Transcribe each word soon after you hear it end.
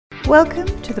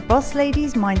Welcome to the Boss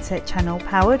Ladies Mindset channel,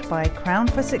 powered by Crown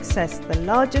for Success, the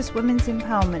largest women's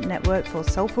empowerment network for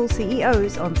soulful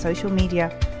CEOs on social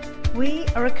media. We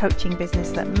are a coaching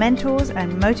business that mentors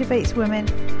and motivates women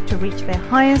to reach their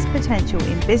highest potential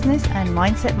in business and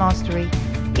mindset mastery.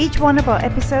 Each one of our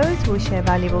episodes will share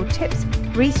valuable tips,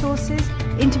 resources,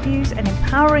 interviews, and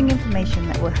empowering information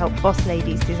that will help boss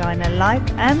ladies design a life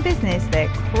and business they're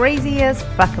crazy as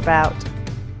fuck about.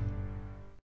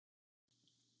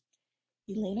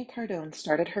 Elena Cardone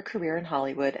started her career in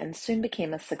Hollywood and soon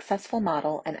became a successful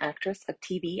model and actress of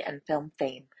TV and film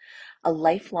fame. A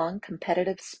lifelong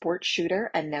competitive sport shooter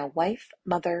and now wife,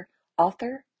 mother,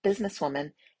 author,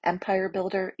 businesswoman, empire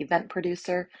builder, event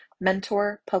producer,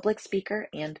 mentor, public speaker,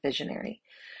 and visionary.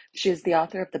 She is the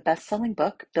author of the best-selling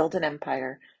book, Build an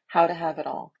Empire: How to Have It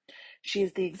All. She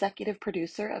is the executive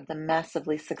producer of the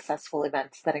massively successful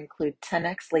events that include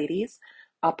 10X Ladies,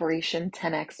 Operation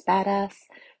 10X Badass,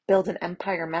 Build an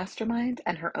Empire Mastermind,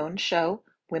 and her own show,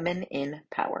 Women in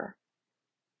Power.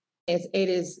 It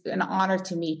is an honor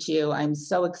to meet you. I'm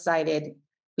so excited to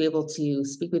be able to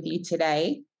speak with you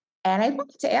today. And I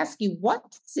wanted to ask you, what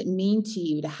does it mean to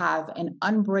you to have an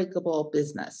unbreakable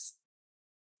business?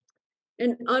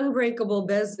 An unbreakable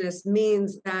business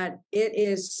means that it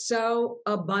is so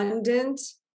abundant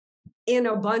in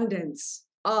abundance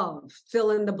of fill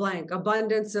in the blank,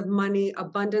 abundance of money,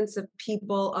 abundance of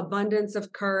people, abundance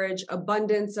of courage,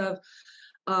 abundance of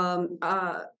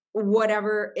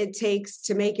whatever it takes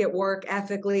to make it work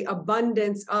ethically,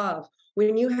 abundance of.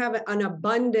 When you have an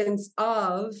abundance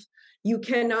of, you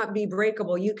cannot be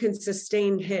breakable. You can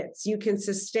sustain hits. You can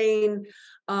sustain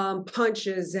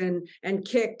punches and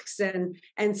kicks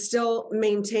and still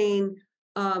maintain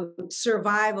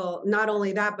survival. Not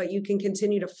only that, but you can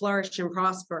continue to flourish and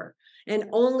prosper. And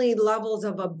only levels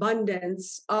of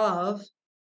abundance of ...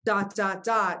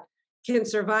 can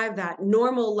survive that.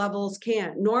 Normal levels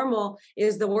can't. Normal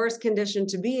is the worst condition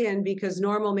to be in, because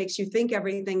normal makes you think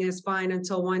everything is fine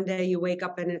until one day you wake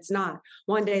up and it's not.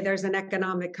 One day there's an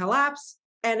economic collapse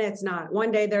and it's not.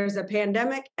 One day there's a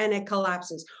pandemic and it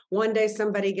collapses. One day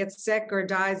somebody gets sick or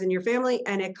dies in your family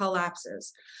and it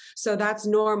collapses. So that's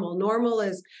normal. Normal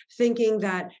is thinking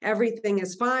that everything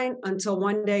is fine until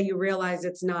one day you realize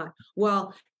it's not.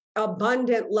 Well,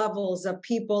 abundant levels of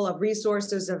people, of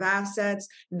resources, of assets,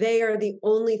 they are the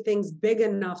only things big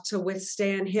enough to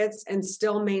withstand hits and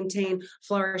still maintain,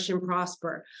 flourish, and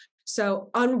prosper. So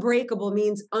unbreakable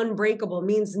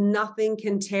means nothing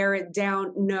can tear it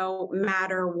down, no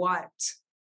matter what.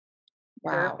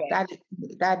 Wow,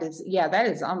 that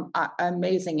is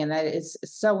amazing, and that is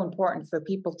so important for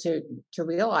people to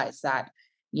realize that.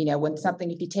 You know,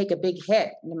 if you take a big hit,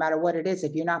 no matter what it is,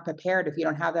 if you're not prepared, if you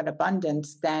don't have that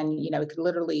abundance, then, it could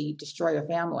literally destroy a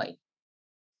family.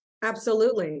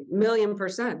 Absolutely.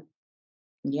 1,000,000%.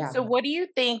 Yeah. So what do you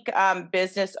think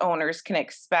business owners can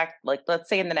expect, like, let's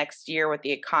say in the next year with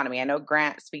the economy? I know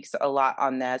Grant speaks a lot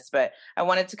on this, but I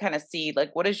wanted to kind of see,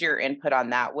 like, what is your input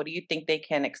on that? What do you think they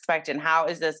can expect? And how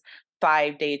is this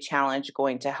 5-day challenge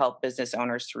going to help business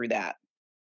owners through that?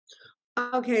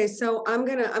 Okay, so I'm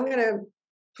gonna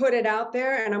put it out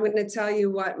there, and I'm going to tell you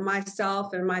what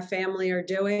myself and my family are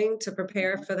doing to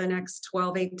prepare for the next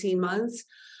 12, 18 months.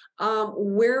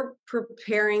 We're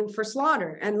preparing for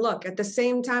slaughter. And look, at the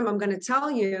same time, I'm going to tell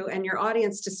you and your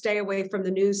audience to stay away from the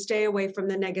news, stay away from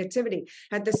the negativity.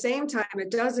 At the same time,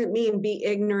 it doesn't mean be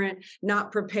ignorant,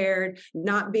 not prepared,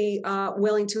 not be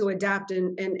willing to adapt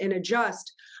and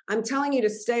adjust. I'm telling you to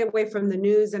stay away from the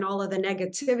news and all of the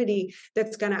negativity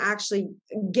that's going to actually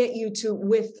get you to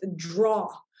withdraw,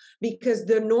 because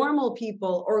the normal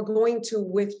people are going to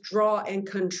withdraw and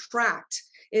contract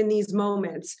in these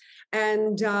moments.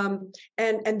 And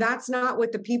that's not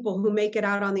what the people who make it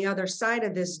out on the other side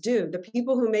of this do. The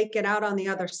people who make it out on the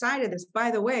other side of this,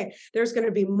 by the way, there's going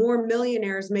to be more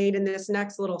millionaires made in this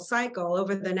next little cycle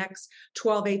over the next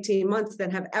 12, 18 months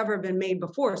than have ever been made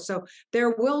before. So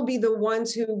there will be the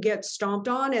ones who get stomped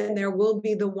on, and there will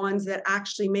be the ones that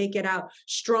actually make it out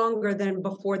stronger than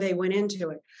before they went into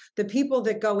it. The people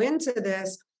that go into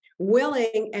this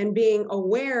willing and being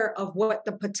aware of what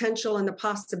the potential and the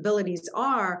possibilities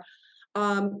are,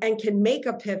 and can make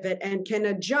a pivot and can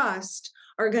adjust,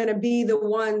 are going to be the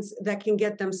ones that can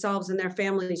get themselves and their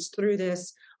families through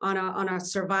this on a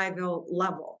survival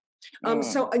level.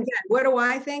 So again, what do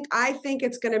I think? I think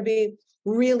it's going to be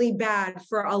really bad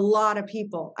for a lot of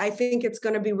people. I think it's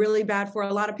going to be really bad for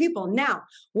a lot of people. Now,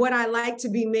 would I like to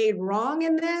be made wrong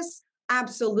in this?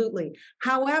 Absolutely.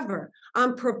 However,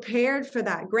 I'm prepared for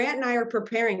that. Grant and I are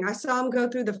preparing. I saw him go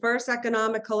through the first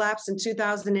economic collapse in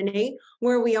 2008,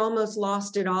 where we almost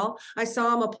lost it all. I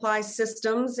saw him apply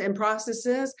systems and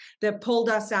processes that pulled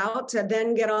us out to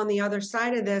then get on the other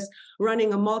side of this,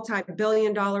 running a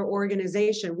multi-billion-dollar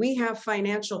organization. We have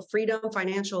financial freedom,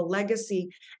 financial legacy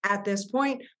at this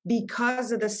point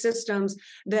because of the systems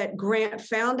that Grant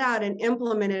found out and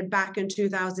implemented back in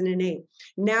 2008.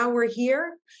 Now we're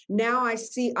here. Now I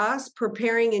see us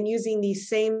preparing and using these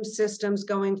same systems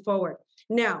going forward.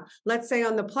 Now, let's say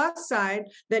on the plus side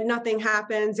that nothing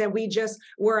happens and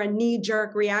we're a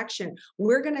knee-jerk reaction.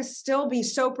 We're going to still be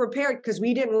so prepared because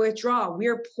we didn't withdraw.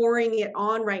 We're pouring it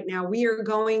on right now. We are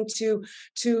going to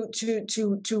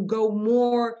go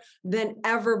more than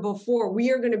ever before.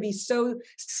 We are going to be so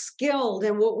skilled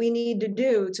in what we need to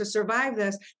do to survive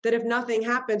this that if nothing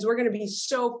happens, we're going to be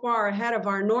so far ahead of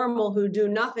our normal who do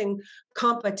nothing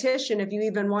competition, if you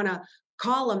even want to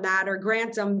call them that or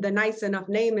grant them the nice enough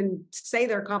name and say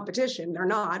they're competition. They're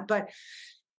not, but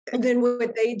then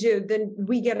what they do, then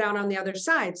we get out on the other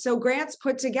side. So Grant's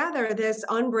put together this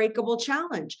unbreakable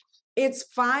challenge. It's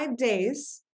 5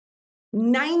 days,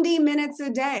 90 minutes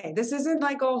a day. This isn't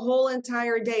like a whole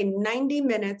entire day, 90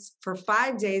 minutes for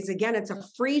 5 days. Again, it's a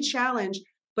free challenge,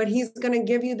 but he's going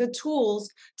to give you the tools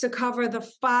to cover the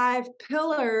 5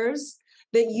 pillars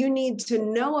that you need to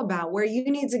know about, where you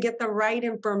need to get the right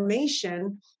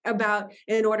information about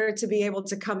in order to be able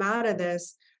to come out of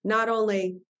this, not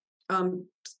only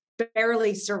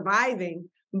barely surviving,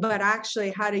 but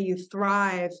actually how do you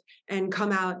thrive and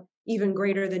come out even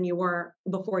greater than you were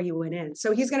before you went in.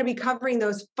 So he's going to be covering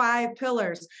those 5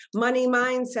 pillars: money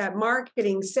mindset,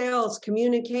 marketing, sales,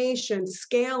 communication,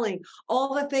 scaling,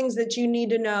 all the things that you need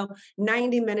to know,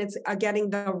 90 minutes of getting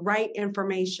the right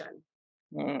information.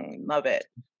 Love it.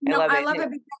 I love it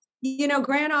because,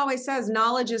 Grant always says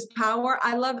knowledge is power.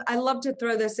 I love to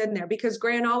throw this in there because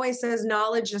Grant always says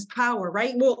knowledge is power,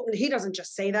 right? Well, he doesn't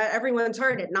just say that. Everyone's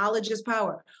heard it. Knowledge is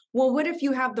power. Well, what if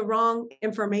you have the wrong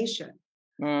information?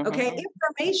 Mm-hmm. Okay.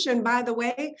 Information, by the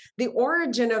way, the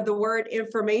origin of the word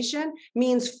information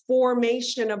means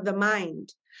formation of the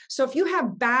mind. So if you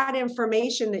have bad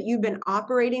information that you've been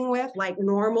operating with, like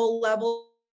normal levels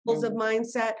of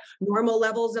mindset, normal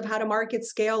levels of how to market,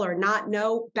 scale, or not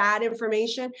know, bad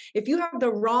information. If you have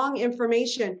the wrong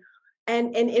information,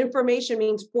 and information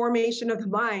means formation of the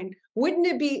mind, wouldn't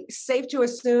it be safe to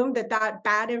assume that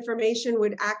bad information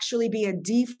would actually be a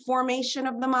deformation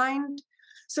of the mind?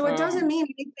 So it doesn't mean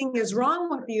anything is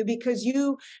wrong with you because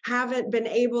you haven't been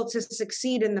able to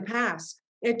succeed in the past.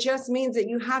 It just means that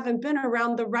you haven't been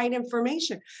around the right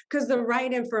information, because the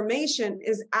right information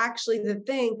is actually the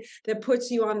thing that puts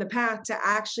you on the path to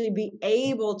actually be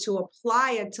able to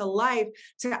apply it to life,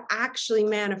 to actually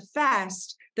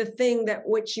manifest the thing that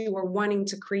which you are wanting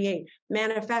to create.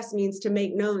 Manifest means to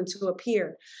make known, to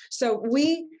appear. So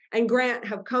we and Grant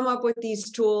have come up with these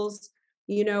tools.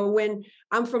 When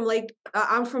I'm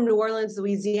from New Orleans,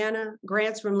 Louisiana,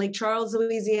 Grant's from Lake Charles,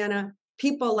 Louisiana.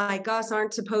 People like us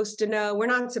aren't supposed to know. We're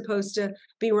not supposed to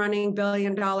be running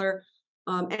billion-dollar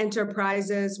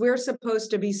enterprises. We're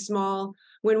supposed to be small.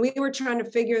 When we were trying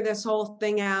to figure this whole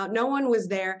thing out, no one was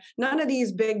there. None of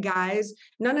these big guys,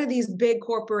 none of these big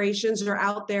corporations are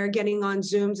out there getting on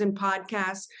Zooms and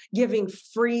podcasts, giving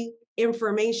free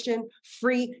information,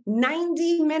 free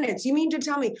 90 minutes. You mean to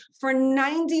tell me for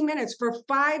 90 minutes, for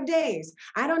 5 days,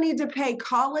 I don't need to pay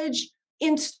college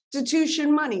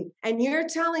institution money. And you're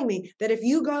telling me that if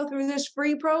you go through this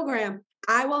free program,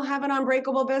 I will have an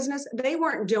unbreakable business? They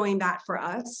weren't doing that for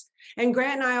us. And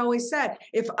Grant and I always said,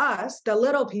 if us, the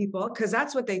little people, because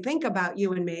that's what they think about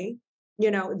you and me,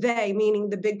 they,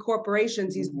 meaning the big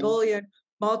corporations, these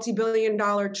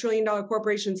multi-billion-dollar, trillion-dollar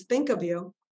corporations think of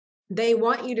you. They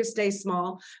want you to stay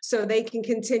small so they can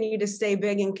continue to stay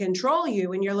big and control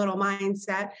you in your little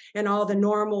mindset and all the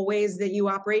normal ways that you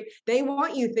operate. They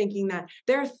want you thinking that.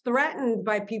 They're threatened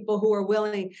by people who are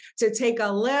willing to take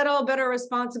a little bit of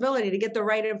responsibility to get the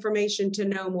right information to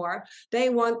know more. They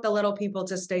want the little people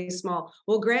to stay small.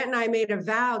 Well, Grant and I made a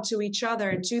vow to each other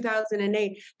in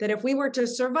 2008 that if we were to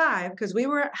survive, because we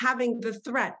were having the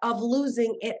threat of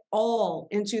losing it all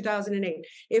in 2008,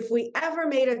 if we ever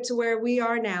made it to where we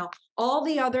are now, all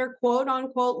the other quote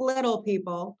unquote little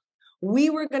people,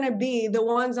 we were going to be the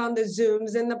ones on the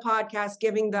Zooms and the podcast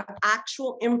giving the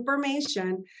actual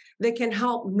information that can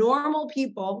help normal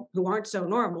people who aren't so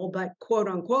normal, but quote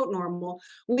unquote normal.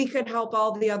 We could help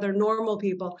all the other normal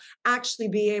people actually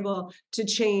be able to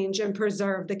change and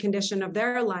preserve the condition of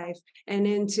their life and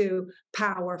into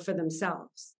power for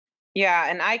themselves. Yeah,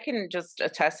 and I can just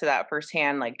attest to that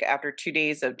firsthand. Like after 2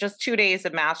 days of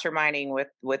masterminding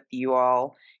with you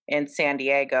all in San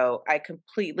Diego, I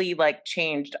completely like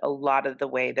changed a lot of the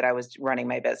way that I was running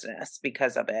my business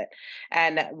because of it.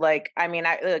 And like, I mean,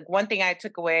 I like one thing I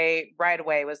took away right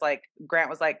away was like Grant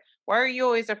was like, "Why are you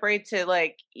always afraid to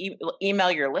like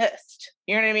email your list?"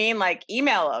 You know what I mean? Like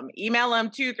email them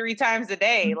 2, 3 times a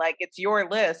day. Like it's your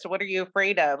list. What are you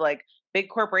afraid of? Like big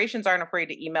corporations aren't afraid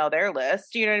to email their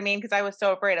list. You know what I mean? Because I was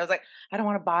so afraid. I was like, I don't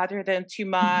want to bother them too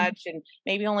much. And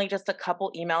maybe only just a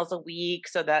couple emails a week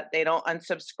so that they don't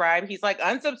unsubscribe. He's like,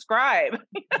 unsubscribe.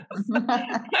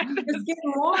 Just get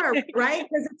more, right?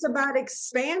 Because it's about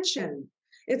expansion.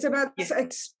 It's about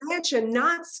expansion,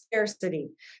 not scarcity.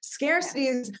 Scarcity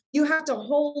is you have to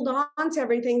hold on to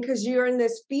everything because you're in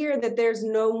this fear that there's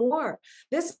no more.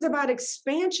 This is about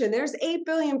expansion. There's 8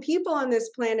 billion people on this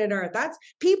planet Earth. That's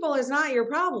people is not your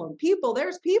problem.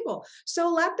 There's people.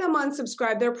 So let them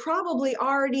unsubscribe. They're probably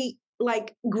already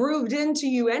like grooved into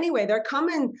you anyway. They're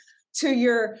coming to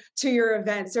your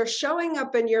events. They're showing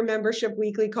up in your membership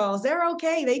weekly calls. They're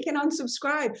okay. They can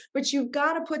unsubscribe, but you've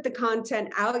got to put the content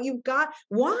out.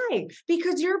 Why?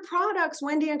 Because your products,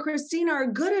 Wendy and Christina, are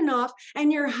good enough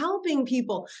and you're helping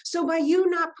people. So by you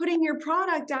not putting your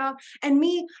product out and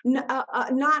me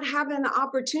not having the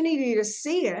opportunity to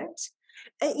see it,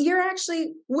 you're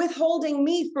actually withholding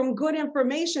me from good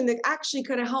information that actually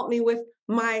could have helped me with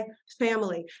my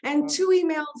family. And 2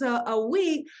 emails a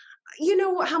week, you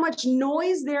know how much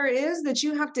noise there is that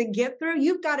you have to get through?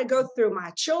 You've got to go through my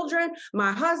children,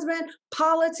 my husband,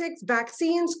 politics,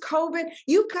 vaccines, COVID.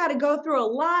 You've got to go through a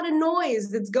lot of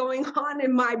noise that's going on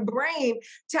in my brain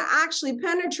to actually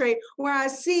penetrate where I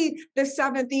see the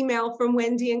 7th email from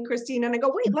Wendy and Christina and I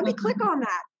go, wait, let me click on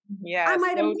that. Yeah, I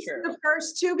might have missed the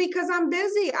first 2 because I'm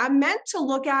busy. I meant to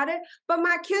look at it, but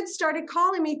my kids started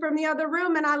calling me from the other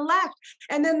room and I left.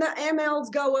 And then the emails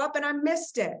go up and I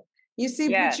missed it. You see,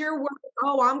 but you're worried,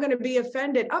 oh, I'm going to be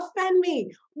offended. Offend me.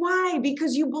 Why?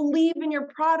 Because you believe in your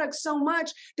product so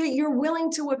much that you're willing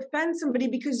to offend somebody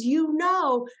because you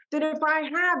know that if I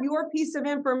have your piece of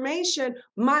information,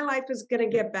 my life is going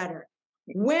to get better.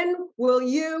 When will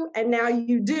you, and now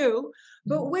you do,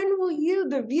 but when will you,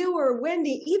 the viewer,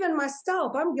 Wendy, even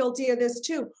myself, I'm guilty of this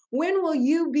too. When will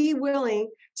you be willing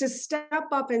to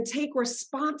step up and take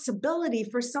responsibility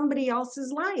for somebody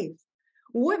else's life?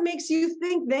 What makes you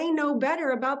think they know better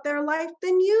about their life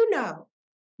than you know?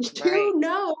 You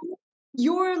know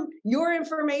your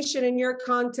information and your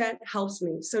content helps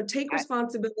me. So take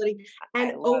responsibility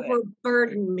and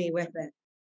overburden me with it.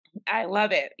 I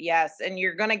love it. Yes. And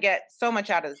you're going to get so much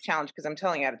out of this challenge because I'm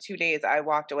telling you, out of 2 days, I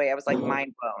walked away. I was like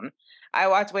mind blown. I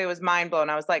walked away, was mind blown.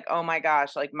 I was like, oh my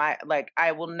gosh,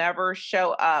 I will never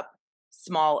show up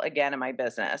small again in my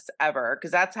business ever.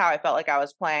 Cause that's how I felt like I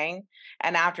was playing.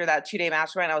 And after that 2-day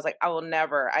mastermind, I was like, I will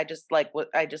never, I just I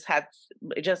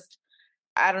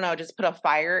don't know, just put a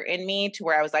fire in me to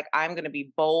where I was like, I'm going to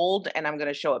be bold and I'm going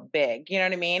to show up big. You know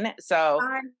what I mean? So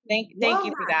thank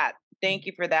you for that. Thank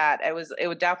you for that.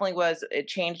 It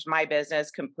changed my business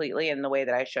completely in the way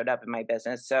that I showed up in my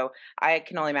business. So I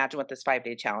can only imagine what this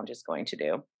 5-day challenge is going to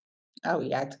do. Oh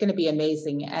yeah, it's going to be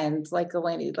amazing. And like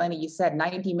Elena, you said,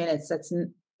 90 minutes, that's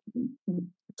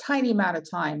tiny amount of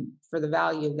time for the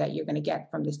value that you're going to get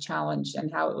from this challenge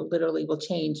and how it literally will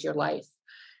change your life.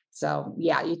 So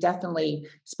yeah, you definitely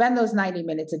spend those 90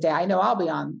 minutes a day. I know I'll be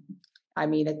on. I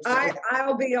mean,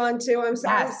 I'll be on too. I'm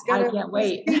sorry. Yes, I can't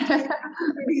wait.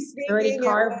 Already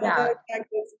carved out.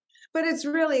 But it's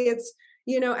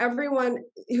everyone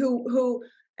who,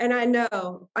 and I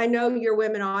know your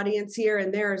women audience here,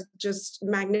 and they're just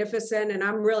magnificent. And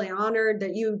I'm really honored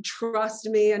that you trust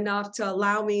me enough to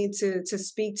allow me to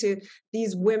speak to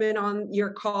these women on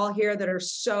your call here that are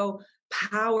so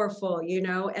powerful,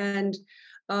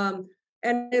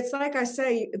 and it's like I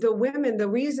say, the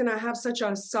reason I have such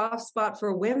a soft spot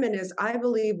for women is I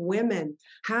believe women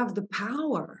have the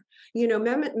power.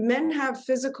 Men have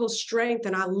physical strength,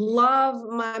 and I love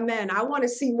my men. I want to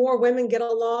see more women get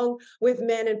along with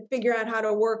men and figure out how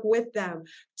to work with them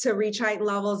to reach heightened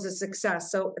levels of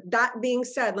success. So that being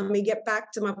said, let me get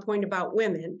back to my point about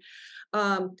women.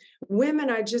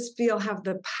 Women, I just feel, have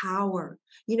the power.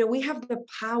 We have the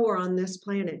power on this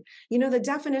planet. The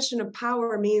definition of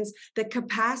power means the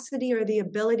capacity or the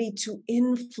ability to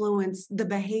influence the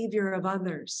behavior of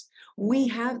others. We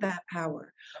have that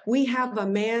power. We have a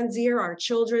man's ear, our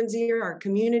children's ear, our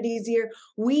community's ear.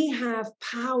 We have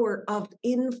power of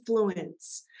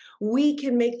influence. We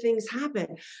can make things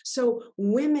happen. So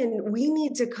women, we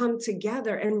need to come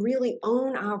together and really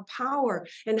own our power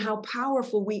and how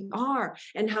powerful we are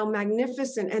and how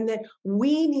magnificent, and that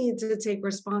we need to take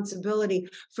responsibility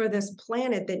for this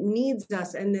planet that needs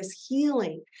us and this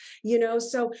healing,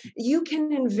 so you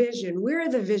can envision, we're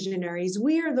the visionaries.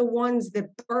 We are the ones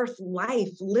that birth life,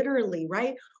 literally,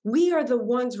 right? We are the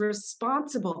ones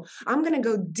responsible. I'm going to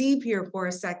go deep here for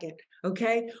a second.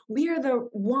 Okay. We are the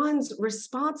ones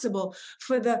responsible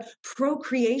for the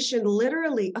procreation,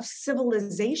 literally, of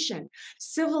civilization.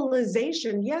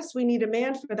 Civilization, yes, we need a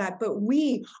man for that, but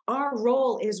our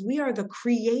role is we are the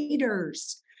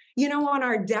creators. On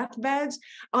our deathbeds,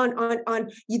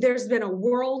 there's been a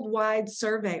worldwide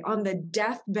survey on the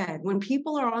deathbed. When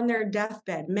people are on their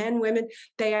deathbed, men, women,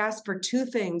 they ask for two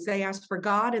things. They ask for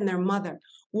God and their mother.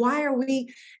 Why are we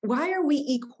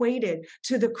equated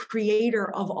to the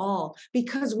creator of all?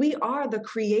 Because we are the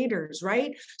creators,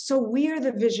 right? So we are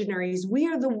the visionaries. We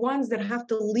are the ones that have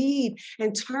to lead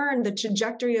and turn the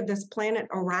trajectory of this planet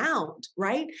around,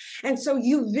 right? And so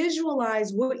you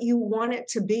visualize what you want it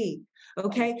to be.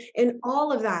 Okay. And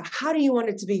all of that, how do you want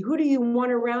it to be? Who do you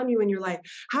want around you in your life?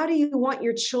 How do you want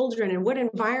your children, and what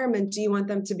environment do you want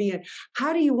them to be in?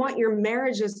 How do you want your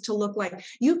marriages to look like?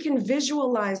 You can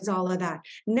visualize all of that.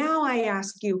 Now I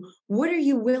ask you, what are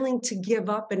you willing to give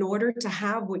up in order to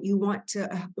have what you want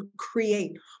to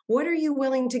create? What are you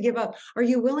willing to give up? Are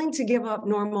you willing to give up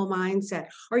normal mindset?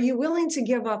 Are you willing to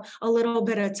give up a little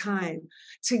bit of time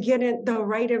to get in the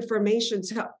right information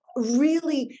to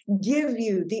really give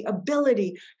you the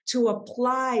ability to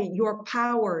apply your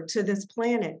power to this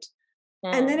planet?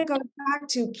 And then it goes back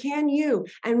to, can you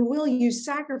and will you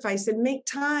sacrifice and make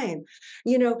time,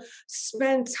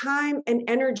 spend time and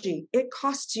energy? It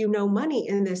costs you no money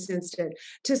in this instant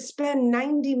to spend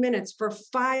 90 minutes for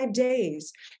 5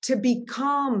 days to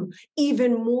become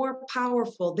even more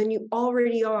powerful than you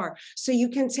already are. So you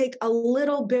can take a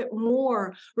little bit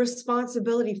more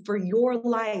responsibility for your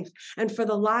life and for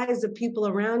the lives of people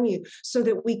around you so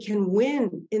that we can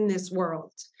win in this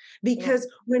world. Because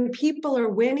when people are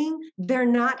winning, they're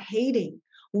not hating.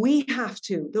 We have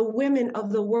to, the women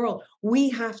of the world, we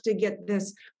have to get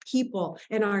this people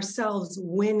and ourselves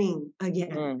winning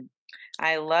again.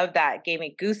 I love that. It gave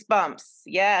me goosebumps.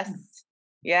 Yes.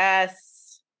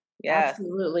 Yes. Yes.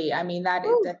 Absolutely. I mean, that's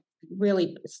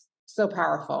really so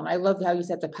powerful. And I love how you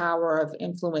said the power of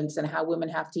influence and how women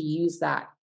have to use that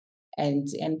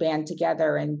and band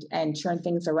together and turn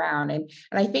things around. And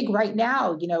I think right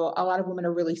now, a lot of women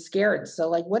are really scared. So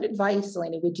like, what advice,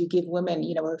 Elena, would you give women,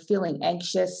 who are feeling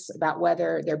anxious about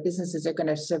whether their businesses are going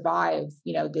to survive,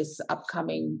 this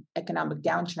upcoming economic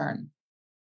downturn?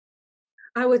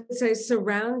 I would say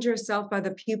surround yourself by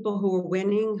the people who are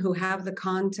winning, who have the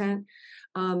content.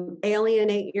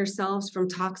 Alienate yourselves from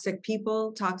toxic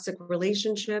people, toxic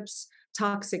relationships,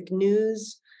 toxic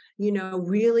news.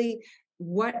 Really,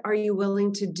 what are you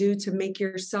willing to do to make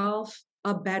yourself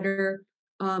a better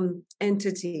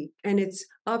entity? And it's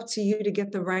up to you to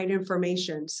get the right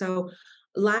information. So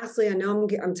lastly, I know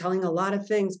I'm telling a lot of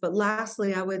things, but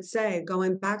lastly, I would say,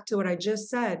 going back to what I just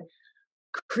said,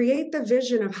 create the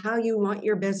vision of how you want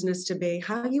your business to be,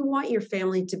 how you want your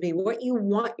family to be, what you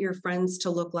want your friends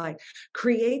to look like.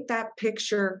 Create that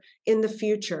picture in the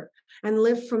future and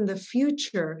live from the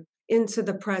future into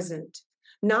the present.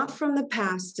 Not from the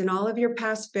past and all of your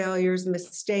past failures,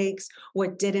 mistakes,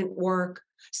 what didn't work.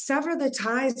 Sever the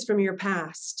ties from your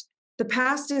past. The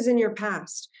past is in your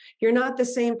past. You're not the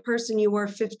same person you were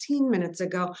 15 minutes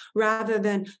ago rather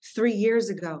than 3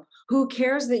 years ago. Who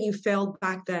cares that you failed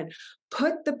back then?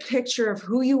 Put the picture of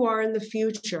who you are in the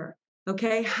future,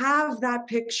 okay? Have that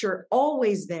picture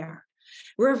always there.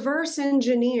 Reverse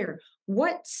engineer.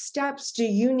 What steps do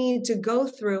you need to go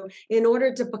through in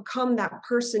order to become that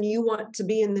person you want to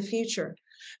be in the future?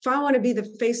 If I want to be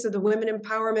the face of the women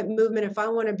empowerment movement, if I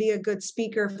want to be a good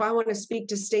speaker, if I want to speak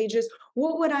to stages,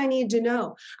 what would I need to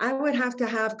know? I would have to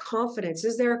have confidence.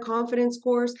 Is there a confidence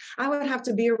course? I would have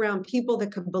to be around people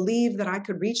that could believe that I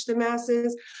could reach the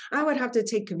masses. I would have to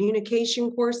take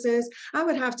communication courses. I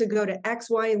would have to go to X,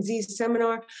 Y, and Z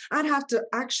seminar. I'd have to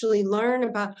actually learn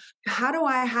about how do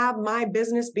I have my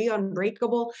business be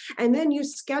unbreakable? And then you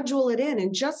schedule it in.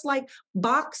 And just like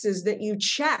boxes that you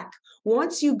check,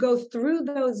 once you go through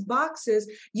those boxes,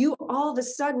 you all of a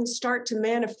sudden start to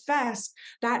manifest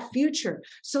that future.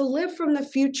 So live from the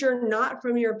future, not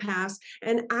from your past,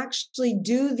 and actually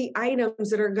do the items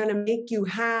that are going to make you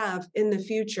have in the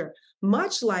future.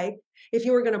 Much like If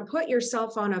you were going to put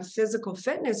yourself on a physical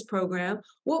fitness program,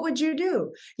 what would you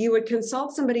do? You would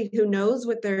consult somebody who knows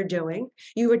what they're doing.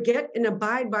 You would get and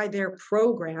abide by their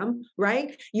program,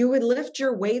 right? You would lift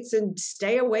your weights and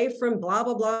stay away from blah,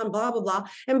 blah, blah, and blah, blah, blah.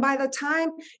 And by the time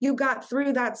you got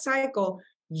through that cycle,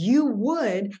 you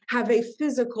would have a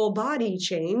physical body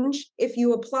change if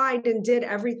you applied and did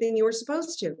everything you were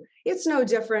supposed to. It's no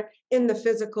different in the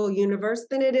physical universe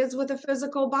than it is with a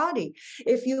physical body.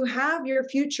 If you have your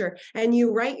future and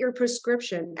you write your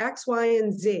prescription, X, Y,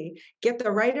 and Z, get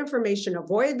the right information,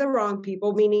 avoid the wrong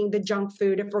people, meaning the junk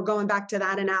food, if we're going back to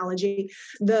that analogy,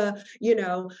 the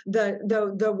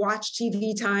watch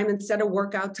TV time instead of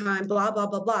workout time, blah, blah,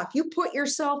 blah, blah. If you put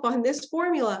yourself on this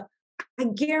formula, I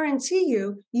guarantee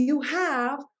you, you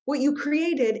have what you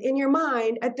created in your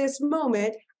mind at this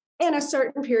moment in a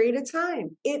certain period of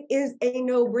time. It is a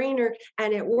no-brainer,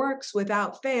 and it works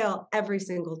without fail every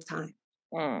single time.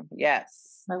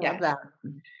 Yes. I love that.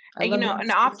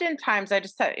 And oftentimes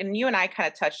and you and I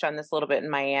kind of touched on this a little bit in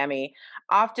Miami,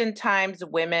 oftentimes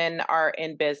women are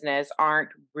in business aren't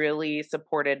really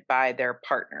supported by their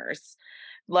partners.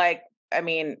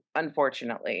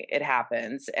 Unfortunately, it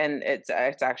happens. And it's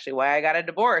actually why I got a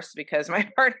divorce, because my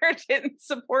partner didn't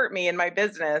support me in my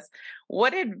business.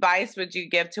 What advice would you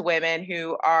give to women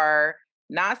who are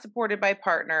not supported by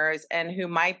partners and who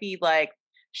might be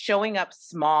showing up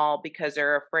small because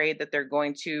they're afraid that they're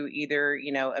going to either,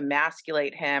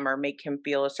 emasculate him or make him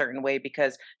feel a certain way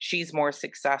because she's more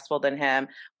successful than him?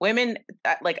 Women,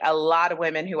 a lot of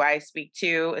women who I speak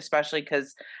to, especially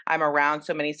because I'm around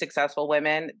so many successful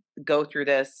women, go through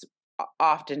this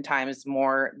oftentimes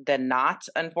more than not.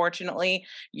 Unfortunately,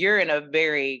 you're in a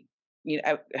very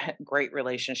a great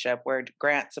relationship where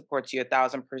Grant supports you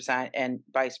 1,000% and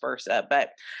vice versa. But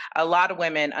a lot of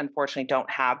women, unfortunately, don't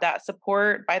have that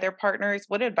support by their partners.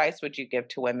 What advice would you give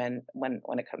to women when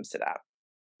it comes to that?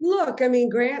 Look,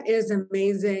 Grant is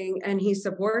amazing and he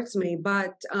supports me,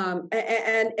 but,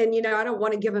 I don't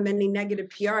want to give him any negative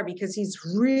PR because he's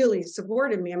really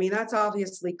supported me. That's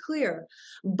obviously clear,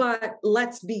 but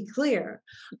let's be clear.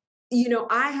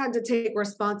 I had to take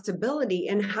responsibility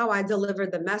in how I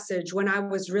delivered the message when I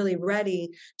was really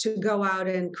ready to go out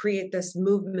and create this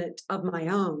movement of my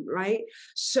own, right?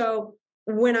 So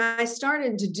when I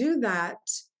started to do that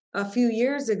a few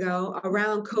years ago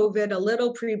around COVID, a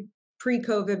little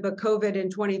pre-COVID, but COVID in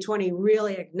 2020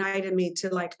 really ignited me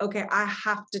to okay, I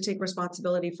have to take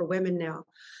responsibility for women now.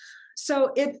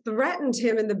 So it threatened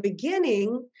him in the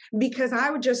beginning because I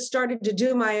would just started to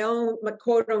do my own,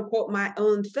 quote unquote, my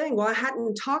own thing. Well, I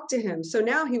hadn't talked to him. So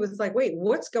now he was like, wait,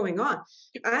 what's going on?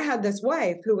 I had this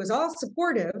wife who was all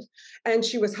supportive and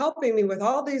she was helping me with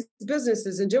all these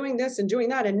businesses and doing this and doing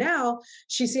that. And now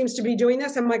she seems to be doing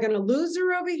this. Am I going to lose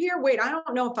her over here? Wait, I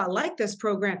don't know if I like this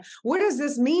program. What does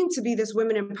this mean to be this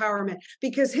women empowerment?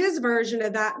 Because his version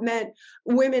of that meant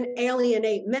women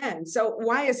alienate men. So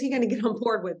why is he going to get on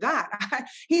board with that?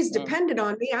 He's depended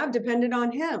on me. I've depended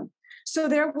on him. So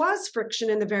there was friction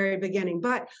in the very beginning,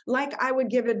 but I would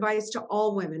give advice to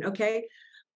all women, okay?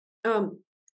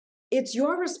 It's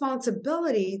your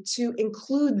responsibility to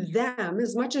include them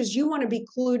as much as you want to be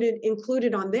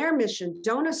included on their mission.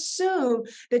 Don't assume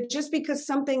that just because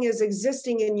something is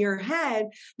existing in your head,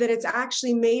 that it's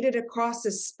actually made it across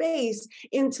a space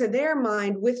into their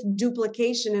mind with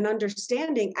duplication and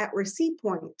understanding at receipt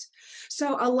point.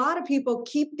 So a lot of people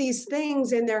keep these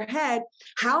things in their head,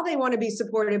 how they want to be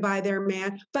supported by their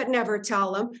man, but never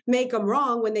tell them, make them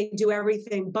wrong when they do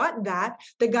everything but that.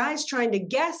 The guy's trying to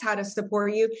guess how to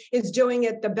support you is doing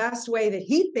it the best way that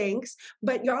he thinks,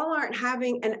 but y'all aren't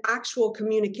having an actual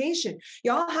communication.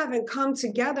 Y'all haven't come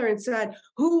together and said,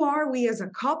 who are we as a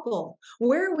couple?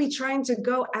 Where are we trying to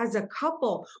go as a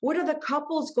couple? What are the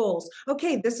couple's goals?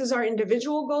 Okay, this is our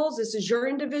individual goals. This is your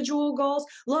individual goals.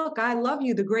 Look, I love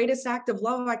you. The greatest act of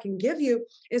love I can give you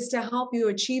is to help you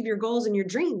achieve your goals and your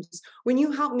dreams. When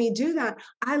you help me do that,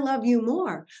 I love you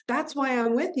more. That's why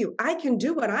I'm with you. I can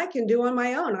do what I can do on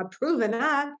my own. I've proven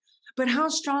that. But how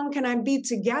strong can I be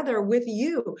together with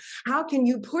you? How can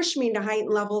you push me to heightened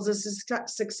levels of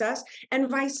success and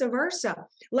vice versa?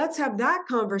 Let's have that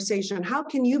conversation. How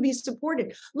can you be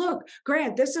supported? Look,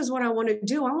 Grant, this is what I want to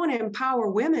do. I want to empower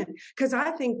women because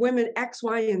I think women X,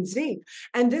 Y, and Z.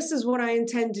 And this is what I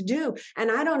intend to do.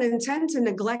 And I don't intend to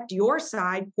neglect your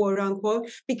side, quote unquote,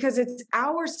 because it's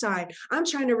our side. I'm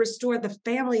trying to restore the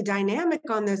family dynamic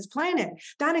on this planet.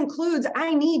 That includes,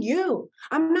 I need you.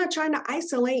 I'm not trying to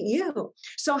isolate you.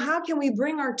 So how can we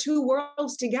bring our two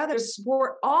worlds together to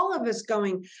support all of us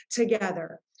going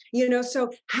together?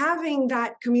 So having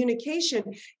that communication,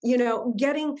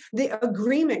 getting the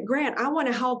agreement. Grant, I want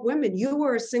to help women. You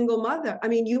were a single mother. I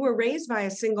mean, you were raised by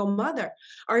a single mother.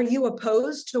 Are you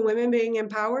opposed to women being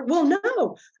empowered? Well,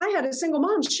 no, I had a single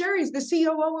mom. Sherry's the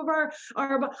COO of our,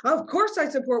 of course I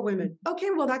support women. Okay,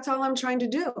 well, that's all I'm trying to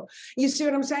do. You see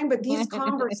what I'm saying? But these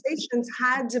conversations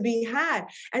had to be had.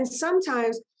 And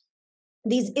sometimes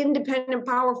these independent,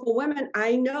 powerful women,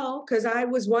 I know, because I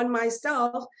was one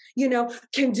myself,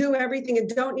 can do everything and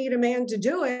don't need a man to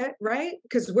do it, right?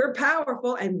 Because we're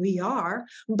powerful, and we are.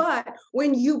 But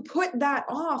when you put that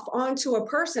off onto a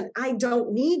person, I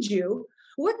don't need you.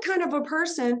 What kind of a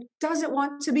person doesn't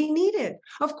want to be needed?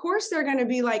 Of course, they're going to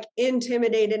be like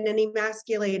intimidated and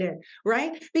emasculated,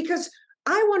 right? Because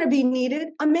I want to be needed.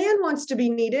 A man wants to be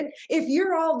needed. If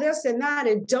you're all this and that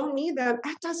and don't need them,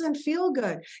 that doesn't feel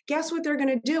good. Guess what they're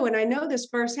going to do? And I know this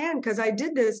firsthand because I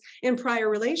did this in prior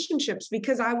relationships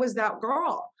because I was that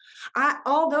girl.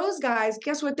 All those guys,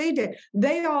 guess what they did?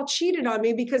 They all cheated on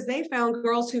me because they found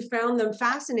girls who found them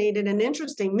fascinating and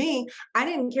interesting. Me, I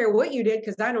didn't care what you did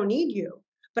because I don't need you,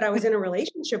 but I was in a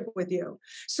relationship with you.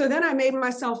 So then I made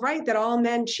myself right that all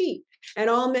men cheat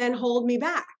and all men hold me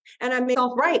back. And I made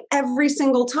myself right every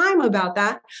single time about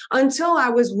that until I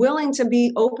was willing to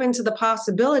be open to the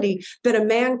possibility that a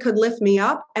man could lift me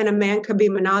up and a man could be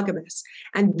monogamous.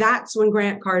 And that's when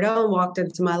Grant Cardone walked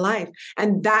into my life.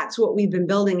 And that's what we've been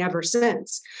building ever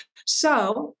since.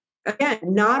 So again,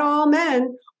 not all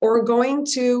men are going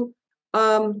to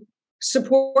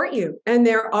support you. And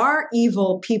there are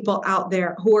evil people out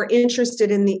there who are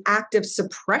interested in the active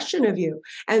suppression of you.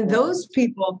 And those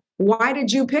people, why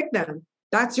did you pick them?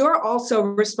 That's your also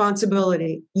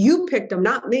responsibility. You picked them,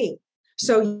 not me.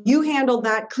 So you handle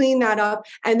that, clean that up,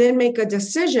 and then make a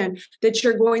decision that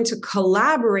you're going to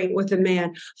collaborate with a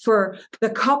man for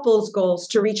the couple's goals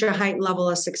to reach a heightened level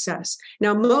of success.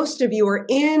 Now, most of you are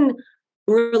in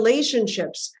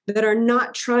relationships that are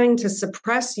not trying to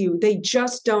suppress you. They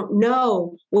just don't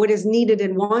know what is needed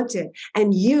and wanted.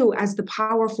 And you, as the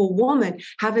powerful woman,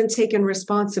 haven't taken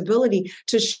responsibility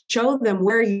to show them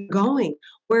where you're going,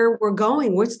 where we're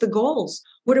going, what's the goals,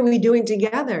 what are we doing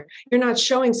together? You're not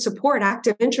showing support,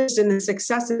 active interest in the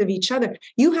success of each other.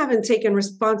 You haven't taken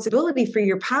responsibility for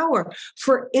your power,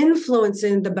 for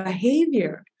influencing the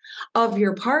behavior of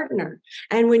your partner.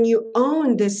 And when you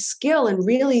own this skill and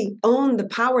really own the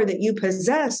power that you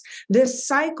possess, this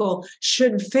cycle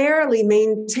should fairly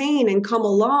maintain and come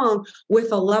along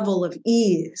with a level of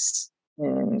ease.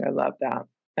 I love that.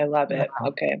 I love it.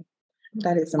 Okay.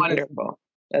 That is wonderful.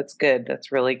 That's good.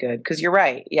 That's really good. Because you're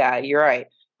right. Yeah, you're right.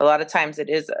 A lot of times it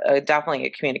is definitely a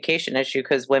communication issue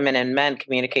because women and men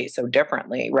communicate so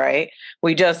differently, right?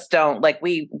 We just don't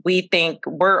we think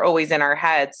we're always in our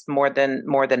heads more than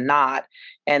not,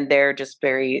 and they're just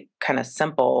very kind of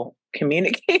simple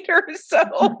communicators.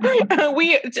 So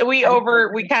we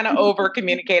kind of over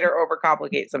communicate or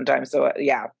overcomplicate sometimes. So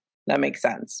yeah, that makes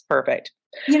sense. Perfect.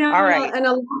 All right. And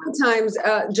a lot of times,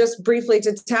 just briefly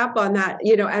to tap on that,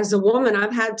 as a woman,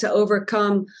 I've had to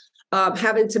overcome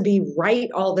having to be right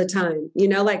all the time,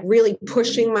 really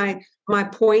pushing my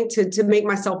point to make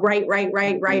myself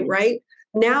right.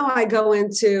 Now I go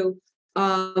into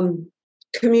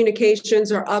communications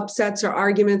or upsets or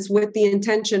arguments with the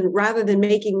intention, rather than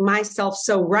making myself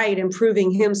so right and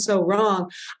proving him so wrong,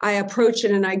 I approach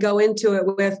it and I go into it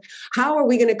with, how are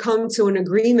we going to come to an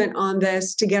agreement on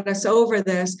this to get us over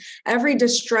this? Every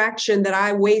distraction that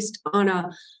I waste on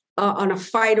a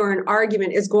fight or an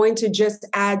argument is going to just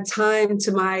add time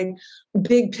to my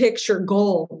big picture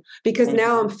goal, because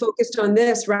now I'm focused on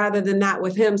this rather than that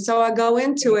with him. So I go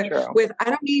into it with, I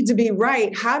don't need to be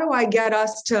right. How do I get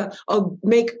us to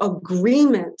make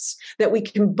agreements that we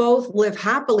can both live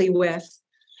happily with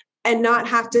and not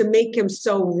have to make him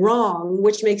so wrong,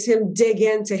 which makes him dig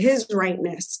into his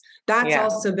rightness? That's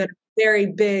also been a very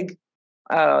big.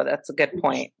 Oh, that's a good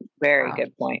point. Very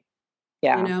good point.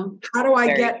 Yeah. How do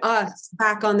I get us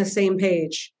back on the same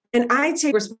page? And I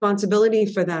take responsibility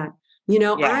for that.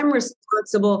 I'm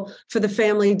responsible for the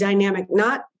family dynamic,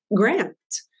 not Grant.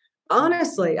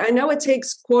 Honestly, I know it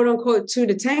takes quote unquote two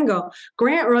to tango.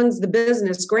 Grant runs the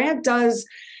business. Grant does,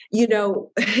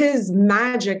 his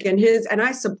magic and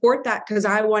I support that because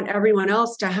I want everyone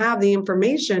else to have the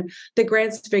information that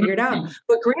Grant's figured out.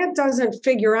 But Grant doesn't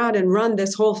figure out and run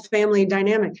this whole family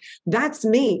dynamic. That's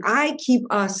me. I keep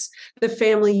us, the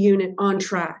family unit, on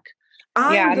track.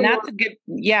 Yeah, and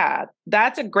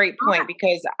that's a great point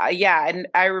because and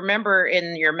I remember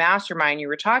in your mastermind you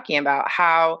were talking about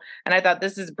how, and I thought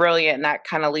this is brilliant, and that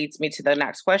kind of leads me to the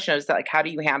next question is that, like, how do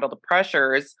you handle the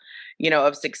pressures,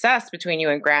 of success between you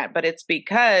and Grant? But it's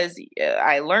because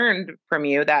I learned from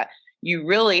you that you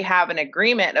really have an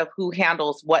agreement of who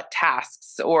handles what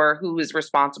tasks or who is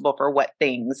responsible for what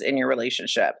things in your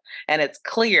relationship, and it's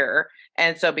clear.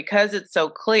 And so because it's so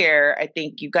clear, I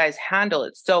think you guys handle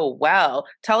it so well.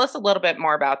 Tell us a little bit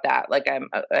more about that. Like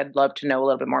I'd love to know a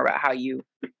little bit more about how you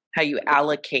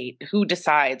allocate, who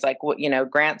decides, like, what,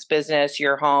 Grant's business,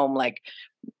 your home, like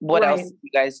what else do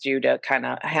you guys do to kind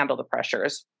of handle the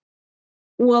pressures?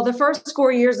 Well, the first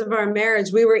 4 years of our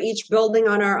marriage, we were each building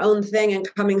on our own thing and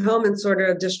coming home and sort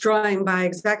of destroying by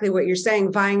exactly what you're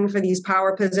saying, vying for these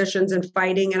power positions and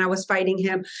fighting. And I was fighting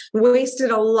him, wasted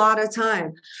a lot of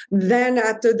time. Then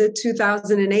after the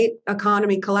 2008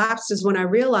 economy collapsed is when I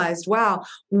realized, wow,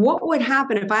 what would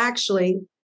happen if I actually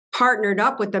partnered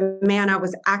up with the man I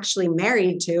was actually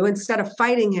married to instead of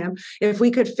fighting him? If we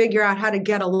could figure out how to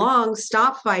get along,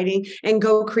 stop fighting, and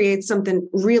go create something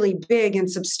really big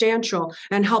and substantial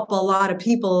and help a lot of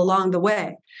people along the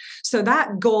way. So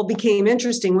that goal became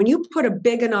interesting. When you put a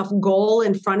big enough goal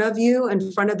in front of you,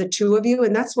 in front of the two of you,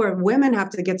 and that's where women have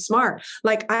to get smart.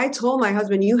 Like I told my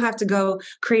husband, you have to go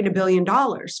create $1 billion,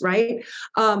 right?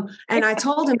 And I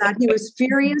told him that. He was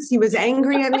furious. He was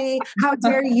angry at me. How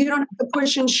dare you? You don't have to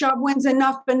push and shove. When's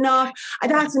enough?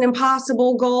 That's an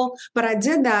impossible goal. But I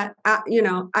did that.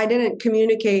 I didn't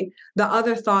communicate the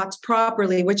other thoughts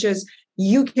properly, which is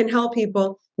you can help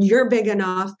people. You're big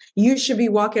enough. You should be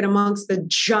walking amongst the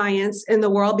giants in the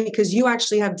world because you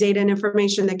actually have data and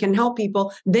information that can help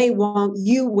people. They won't,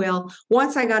 you will.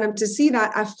 Once I got him to see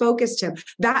that, I focused him.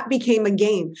 That became a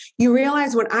game. You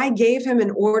realize when I gave him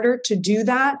an order to do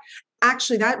that,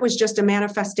 actually, that was just a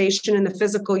manifestation in the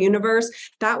physical universe.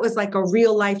 That was like a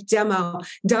real life demo.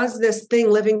 Does this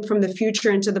thing living from the future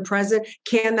into the present,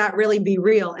 can that really be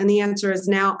real? And the answer is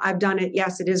now I've done it.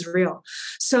 Yes, it is real.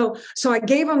 So I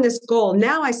gave him this goal.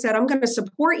 Now I said, I'm going to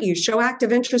support you, show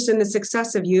active interest in the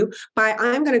success of you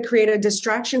I'm going to create a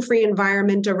distraction-free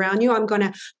environment around you. I'm going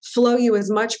to flow you as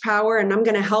much power and I'm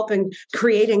going to help and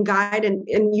create and guide.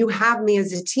 And you have me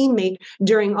as a teammate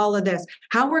during all of this.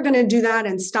 How we're going to do that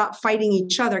and stop fighting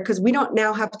each other, because we don't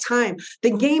now have time.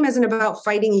 The game isn't about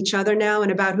fighting each other now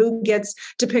and about who gets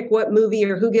to pick what movie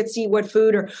or who gets to eat what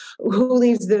food or who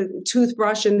leaves the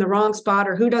toothbrush in the wrong spot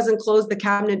or who doesn't close the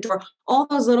cabinet door. All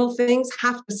those little things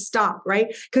have to stop,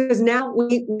 right? Because now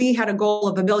we had a goal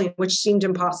of $1 billion, which seemed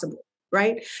impossible.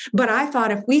 Right. But I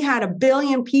thought if we had 1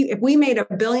 billion people, if we made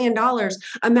 $1 billion,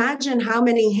 imagine how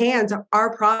many hands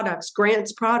our products,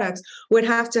 Grant's products, would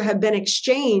have to have been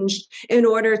exchanged in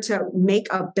order to make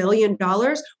 $1 billion.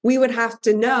 We would have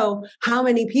to know how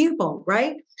many people,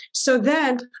 right? So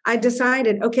then I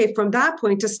decided, okay, from that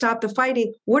point to stop the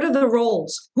fighting, what are the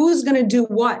roles? Who's going to do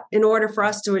what in order for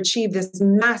us to achieve this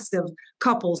massive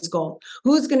couples goal?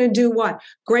 Who's going to do what?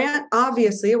 Grant,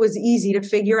 obviously, it was easy to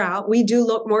figure out. We do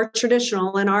look more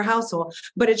traditional in our household,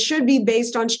 but it should be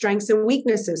based on strengths and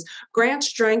weaknesses. Grant's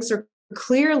strengths are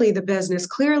clearly the business,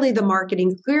 clearly the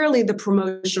marketing, clearly the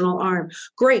promotional arm.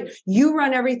 Great. You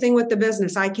run everything with the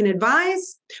business. I can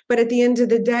advise, but at the end of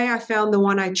the day, I found the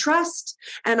one I trust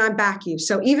and I back you.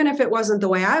 So even if it wasn't the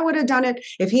way I would have done it,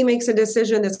 if he makes a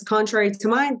decision that's contrary to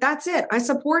mine, that's it. I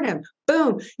support him.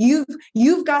 Boom.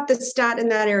 You've got the stat in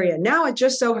that area. Now it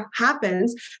just so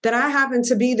happens that I happen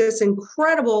to be this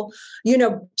incredible,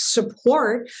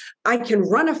 support. I can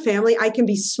run a family. I can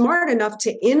be smart enough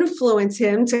to influence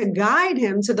him, to guide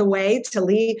him to the way to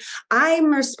lead.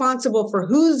 I'm responsible for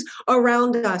who's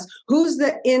around us, who's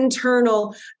the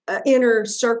internal inner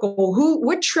circle,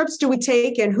 what trips do we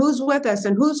take and who's with us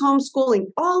and who's homeschooling.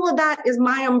 All of that is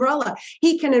my umbrella.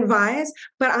 He can advise,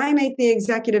 but I make the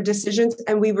executive decisions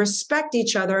and we respect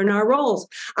each other in our roles.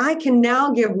 I can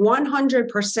now give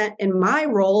 100% in my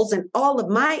roles in all of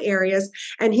my areas,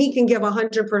 and he can give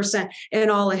 100% in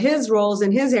all of his roles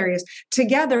in his areas.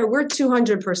 Together, we're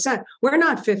 200%. We're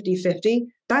not 50-50.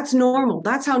 That's normal.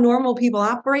 That's how normal people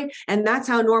operate, and that's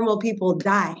how normal people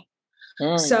die.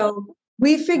 So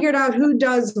we figured out who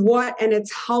does what, and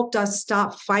it's helped us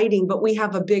stop fighting, but we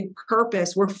have a big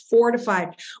purpose. We're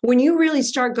fortified. When you really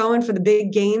start going for the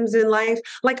big games in life,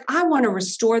 like I want to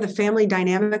restore the family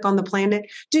dynamic on the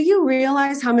planet. Do you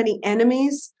realize how many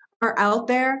enemies are out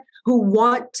there who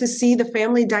want to see the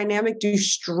family dynamic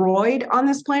destroyed on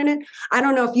this planet? I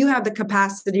don't know if you have the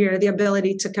capacity or the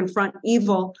ability to confront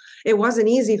evil. It wasn't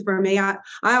easy for me. I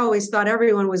always thought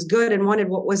everyone was good and wanted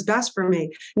what was best for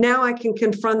me. Now I can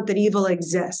confront that evil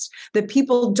exists, that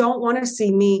people don't want to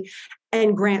see me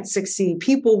and Grant succeed.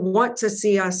 People want to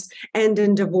see us end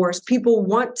in divorce. People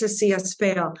want to see us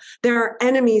fail. There are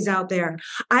enemies out there.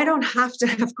 I don't have to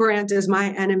have Grant as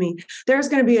my enemy. There's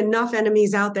going to be enough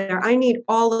enemies out there. I need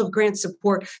all of Grant's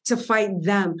support to fight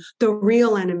them, the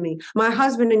real enemy. My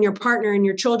husband and your partner and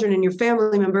your children and your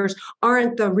family members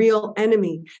aren't the real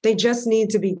enemy. They just need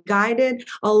to be guided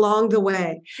along the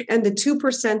way. And the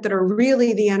 2% that are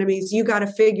really the enemies, you got to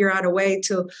figure out a way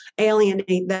to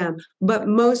alienate them. But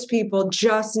most people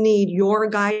just need your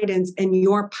guidance and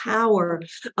your power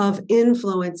of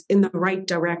influence in the right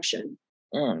direction.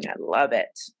 I love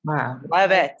it. Wow.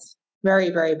 Love it. Very,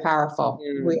 very powerful.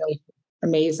 Really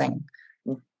amazing.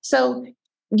 So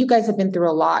you guys have been through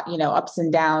a lot, ups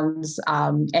and downs.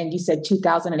 And you said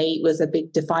 2008 was a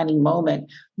big defining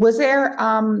moment. Was there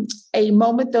a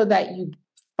moment, though, that you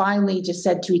finally just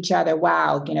said to each other,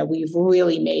 wow, we've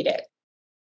really made it?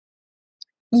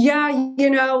 Yeah,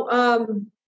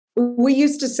 we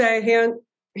used to say, hand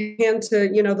to,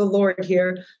 the Lord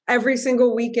here. Every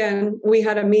single weekend, we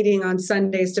had a meeting on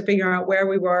Sundays to figure out where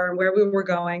we were and where we were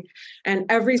going. And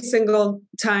every single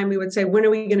time we would say, when are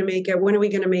we going to make it? When are we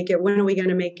going to make it? When are we going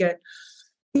to make it?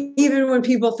 Even when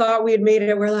people thought we had made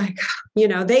it, we're like,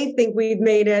 they think we've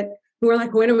made it. We're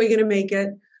like, when are we going to make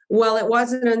it? Well, it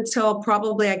wasn't until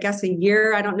probably, I guess, a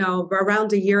year, I don't know,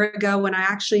 around a year ago when I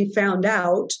actually found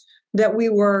out that we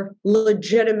were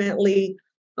legitimately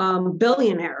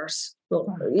billionaires.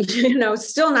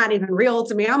 Still not even real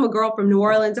to me. I'm a girl from New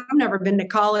Orleans. I've never been to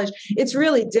college. It's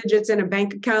really digits in a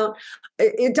bank account.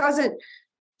 It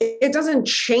doesn't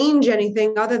change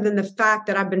anything other than the fact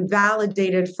that I've been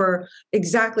validated for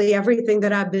exactly everything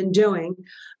that I've been doing.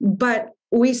 But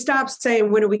we stopped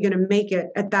saying, when are we going to make it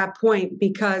at that point?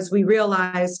 Because we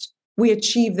realized we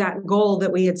achieved that goal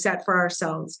that we had set for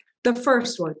ourselves. The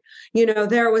first one,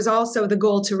 there was also the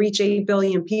goal to reach 8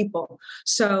 billion people.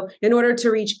 So in order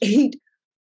to reach 8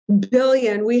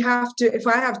 billion, we have to, if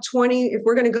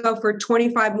we're going to go for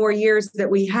 25 more years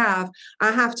that we have, I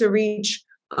have to reach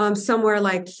somewhere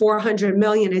like 400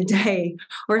 million a day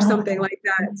or something like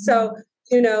that. So,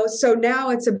 so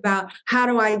now it's about, how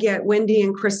do I get Wendy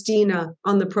and Christina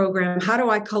on the program? How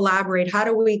do I collaborate? How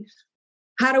do we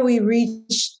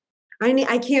reach?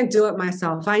 I can't do it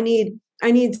myself. I need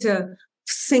to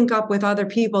sync up with other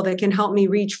people that can help me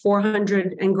reach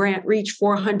 400 and Grant reach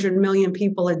 400 million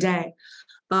people a day,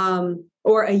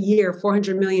 or a year,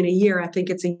 400 million a year. I think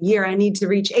it's a year. I need to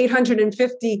reach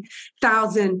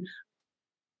 850,000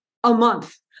 a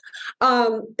month.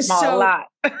 A lot.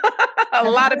 A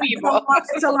lot of people.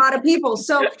 It's a lot of people.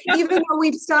 So even though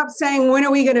we've stopped saying, when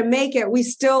are we going to make it? We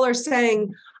still are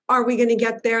saying, are we going to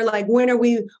get there? Like, when are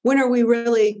we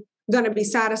really going to be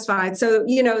satisfied? So,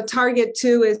 target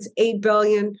 2 is 8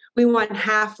 billion. We want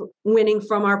half winning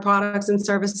from our products and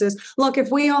services. Look, if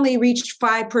we only reached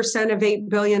 5% of 8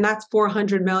 billion, that's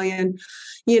 400 million,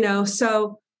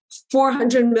 so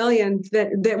 400 million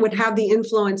that would have the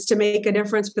influence to make a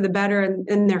difference for the better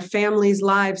in their families'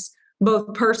 lives,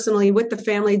 both personally with the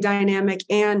family dynamic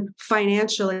and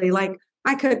financially. Like,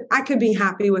 I could be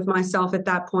happy with myself at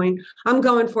that point. I'm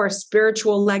going for a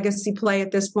spiritual legacy play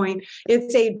at this point.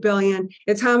 It's 8 billion.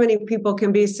 It's how many people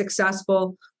can be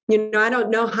successful. I don't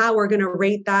know how we're going to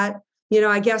rate that.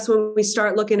 I guess when we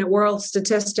start looking at world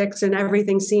statistics and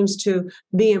everything seems to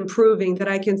be improving, that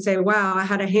I can say, wow, I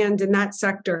had a hand in that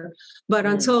sector. But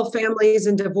until families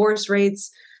and divorce rates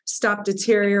stop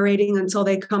deteriorating, until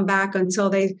they come back, until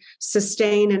they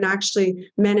sustain, and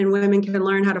actually men and women can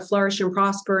learn how to flourish and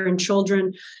prosper, and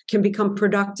children can become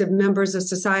productive members of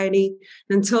society,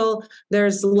 until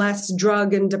there's less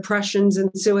drug and depressions and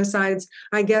suicides,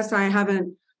 I guess I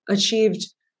haven't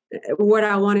achieved what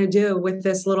I want to do with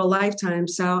this little lifetime.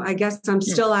 So I guess I'm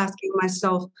still asking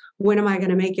myself, when am I going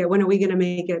to make it? When are we going to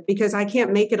make it? Because I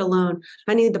can't make it alone.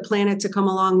 I need the planet to come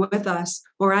along with us,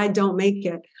 or I don't make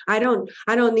it. I don't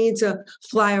need to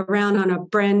fly around on a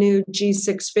brand new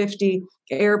G650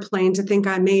 airplane to think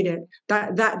I made it.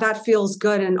 That feels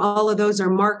good. And all of those are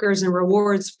markers and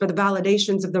rewards for the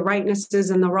validations of the rightnesses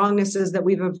and the wrongnesses that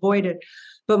we've avoided.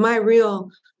 But my real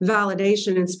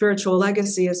validation and spiritual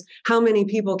legacy is how many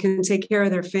people can take care of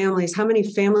their families, how many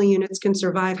family units can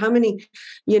survive, how many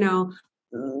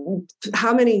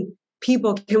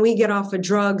people can we get off of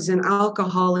drugs and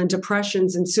alcohol and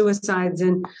depressions and suicides.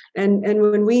 And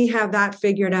when we have that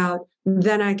figured out,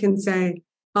 then I can say,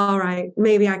 all right,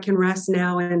 maybe I can rest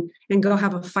now and go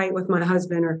have a fight with my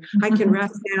husband, or I can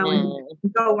rest now and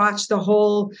go watch the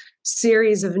whole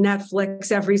series of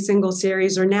Netflix, every single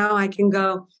series, or now I can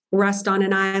go rest on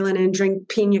an island and drink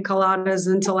pina coladas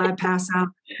until I pass out.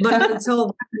 But until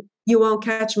then, you won't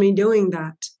catch me doing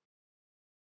that.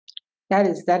 That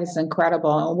is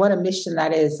incredible. And what a mission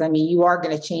that is. I mean, you are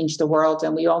going to change the world,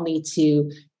 and we all need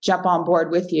to jump on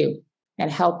board with you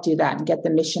and help do that and get the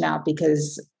mission out,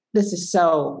 because this is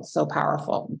so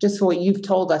powerful. Just what you've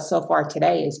told us so far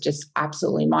today is just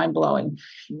absolutely mind blowing.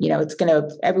 You know, it's going to,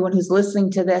 everyone who's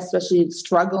listening to this, especially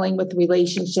struggling with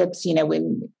relationships, you know,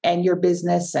 and your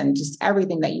business and just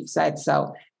everything that you've said.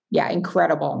 So yeah,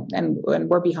 incredible. And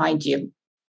we're behind you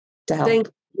to help. Thank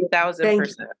you.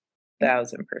 1,000%.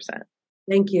 1,000%.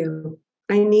 Thank you.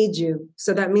 I need you.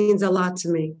 So that means a lot to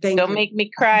me. Thank you. Don't make me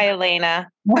cry,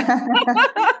 Elena. My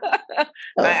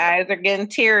eyes are getting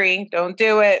teary. Don't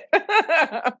do it.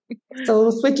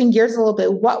 So switching gears a little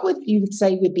bit, what would you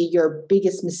say would be your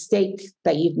biggest mistake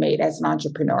that you've made as an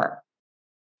entrepreneur?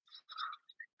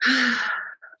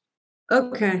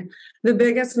 Okay. The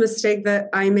biggest mistake that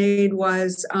I made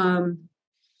was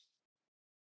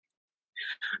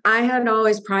I had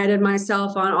always prided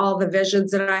myself on all the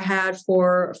visions that I had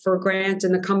for Grant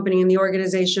and the company and the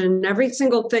organization, every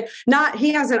single thing.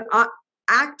 He hasn't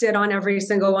acted on every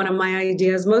single one of my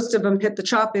ideas. Most of them hit the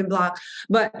chopping block.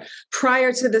 But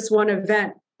prior to this one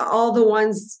event, all the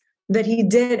ones that he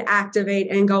did activate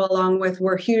and go along with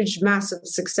were huge, massive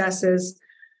successes.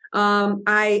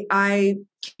 I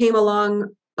came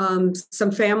along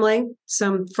some family,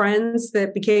 some friends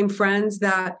that became friends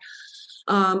that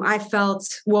I felt,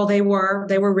 well, they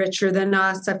were richer than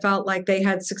us. I felt like they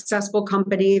had successful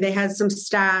company. They had some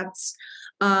stats.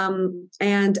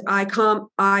 And I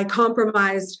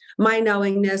compromised my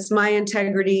knowingness, my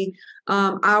integrity,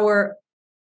 our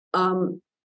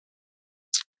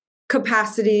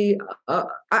capacity.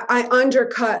 I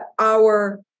undercut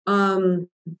our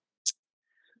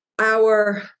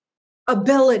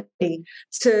ability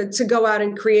to go out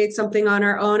and create something on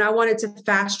our own. I wanted to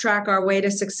fast track our way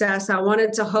to success. I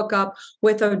wanted to hook up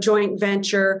with a joint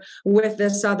venture with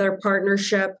this other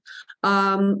partnership.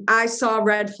 I saw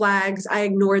red flags. I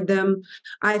ignored them.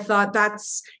 I thought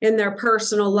that's in their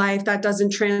personal life. That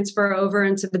doesn't transfer over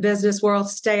into the business world.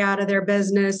 Stay out of their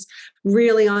business.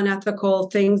 Really unethical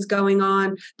things going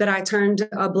on that I turned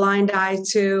a blind eye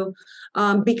to.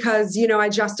 Because, I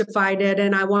justified it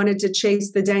and I wanted to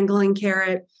chase the dangling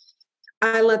carrot.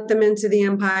 I let them into the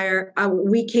empire.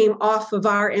 We came off of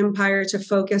our empire to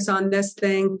focus on this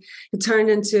thing. It turned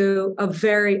into a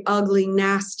very ugly,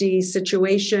 nasty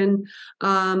situation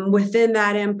within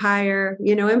that empire.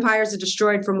 Empires are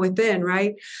destroyed from within,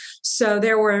 right? So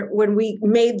when we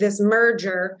made this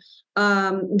merger,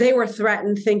 they were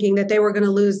threatened, thinking that they were going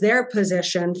to lose their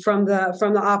position from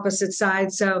the opposite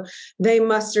side. So they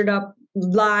mustered up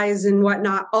lies and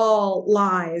whatnot, all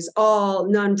lies, all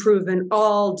none proven,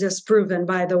 all disproven,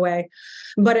 by the way.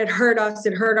 But it hurt us.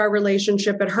 It hurt our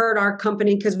relationship. It hurt our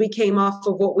company because we came off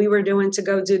of what we were doing to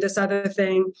go do this other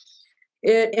thing.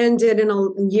 It ended in a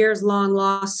years-long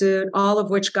lawsuit, all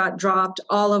of which got dropped,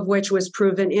 all of which was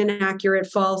proven inaccurate,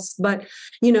 false. But,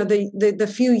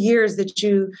 the few years that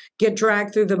you get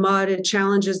dragged through the mud, it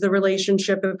challenges the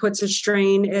relationship. It puts a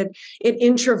strain. It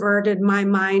introverted my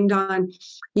mind on,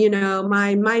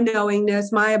 my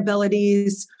knowingness, my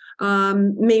abilities,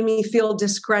 made me feel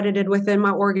discredited within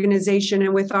my organization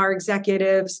and with our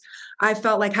executives. I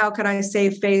felt like, how could I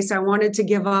save face? I wanted to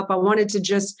give up. I wanted to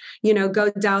just,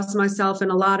 go douse myself in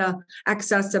a lot of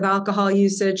excessive alcohol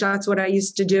usage. That's what I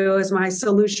used to do as my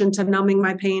solution to numbing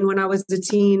my pain when I was a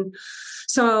teen.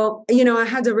 So, I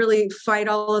had to really fight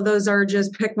all of those urges,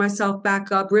 pick myself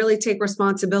back up, really take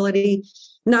responsibility,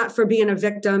 not for being a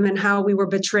victim and how we were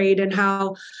betrayed and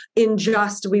how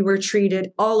unjust we were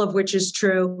treated, all of which is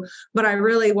true. But I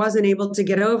really wasn't able to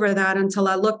get over that until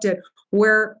I looked at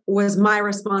where was my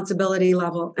responsibility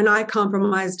level. And I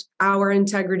compromised our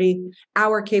integrity,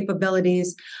 our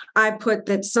capabilities. I put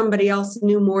that somebody else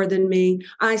knew more than me.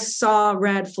 I saw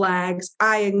red flags.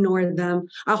 I ignored them.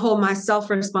 I hold myself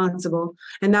responsible.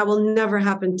 And that will never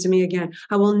happen to me again.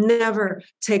 I will never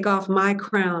take off my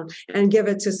crown and give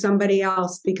it to somebody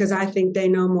else because I think they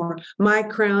know more. My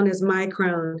crown is my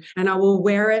crown, and I will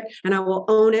wear it, and I will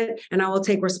own it, and I will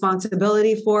take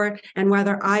responsibility for it. And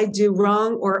whether I do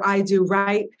wrong or I do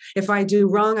right, if I do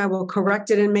wrong, I will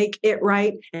correct it and make it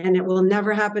right, and it will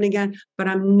never happen again. But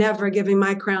I'm never giving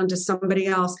my crown to somebody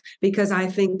else because I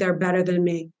think they're better than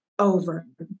me. Over.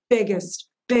 Biggest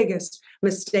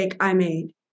mistake I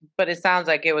made. But it sounds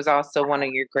like it was also one of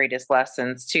your greatest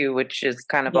lessons too, which is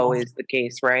kind of always the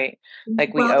case, right?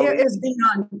 Like it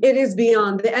is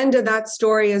beyond. The end of that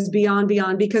story is beyond,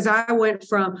 because I went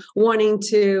from wanting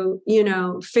to,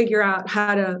 figure out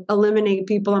how to eliminate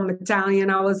people in Italian.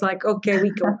 I was like, okay,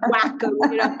 we can whack them.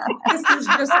 This is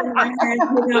just in my head,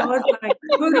 It's like,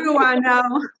 who do I know?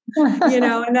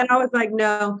 And then I was like,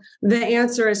 no, the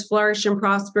answer is flourish and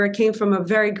prosper. It came from a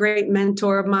very great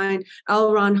mentor of mine,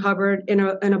 L. Ron Hubbard, in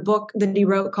a book that he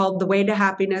wrote called The Way to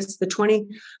Happiness. The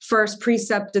 21st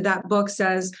precept of that book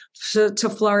says to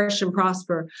flourish and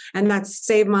prosper. And that's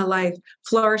saved my life.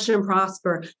 Flourish and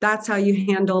prosper. That's how you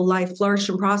handle life. Flourish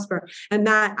and prosper. And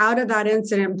that out of that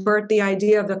incident birthed the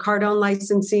idea of the Cardone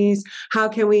licensees. How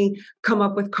can we come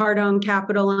up with Cardone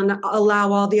Capital and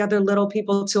allow all the other little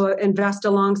people to invest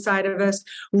alongside of us,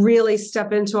 really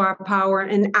step into our power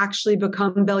and actually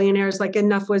become billionaires? Like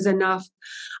enough was enough.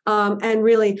 And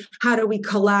really, how do we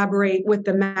collaborate with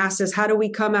the masses? How do we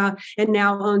come out and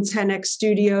now own 10X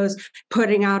Studios,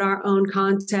 putting out our own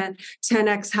content,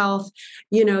 10X Health,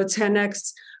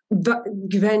 10X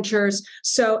Ventures.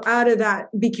 So out of that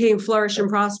became Flourish and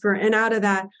Prosper. And out of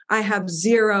that, I have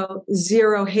zero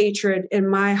hatred in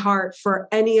my heart for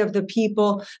any of the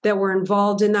people that were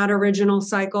involved in that original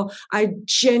cycle. I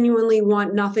genuinely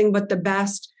want nothing but the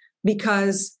best,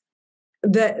 because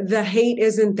the hate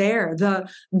isn't there.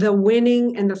 The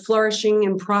winning and the flourishing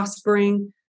and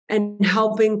prospering and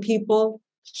helping people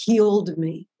healed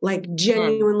me, like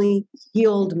genuinely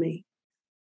healed me.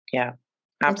 Yeah.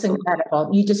 That's Absolutely. incredible.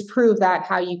 You just prove that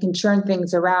how you can turn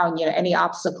things around, any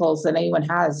obstacles that anyone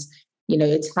has,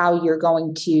 it's how you're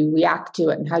going to react to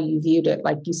it and how you viewed it.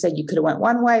 Like you said, you could have went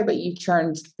one way, but you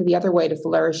turned to the other way to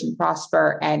flourish and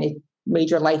prosper, and it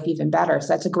made your life even better. So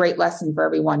that's a great lesson for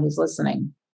everyone who's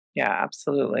listening. Yeah,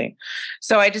 absolutely.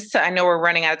 So I know we're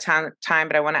running out of time,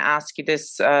 but I want to ask you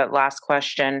this last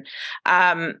question.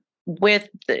 When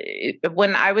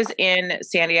I was in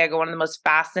San Diego, one of the most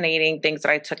fascinating things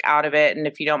that I took out of it, and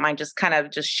if you don't mind just kind of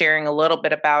just sharing a little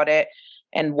bit about it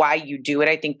and why you do it,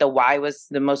 I think the why was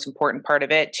the most important part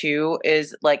of it too,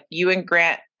 is like you and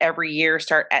Grant every year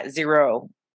start at zero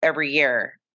every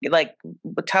year. Like,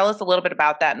 tell us a little bit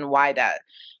about that and why that.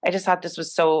 I just thought this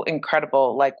was so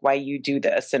incredible, like why you do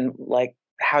this and like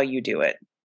how you do it.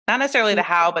 Not necessarily the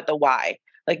how, but the why.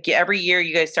 Like every year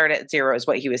you guys start at zero is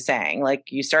what he was saying. Like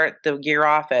you start the year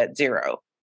off at zero.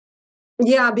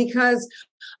 Yeah, because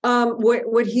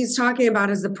what he's talking about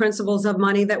is the principles of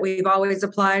money that we've always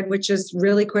applied, which is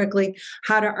really quickly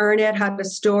how to earn it, how to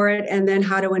store it, and then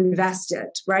how to invest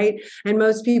it, right? And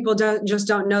most people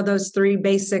don't know those three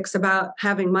basics about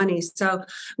having money. So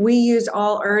we use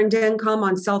all earned income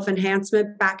on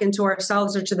self-enhancement back into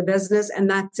ourselves or to the business, and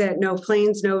that's it. No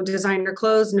planes, no designer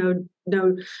clothes, no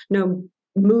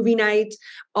movie night,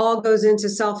 all goes into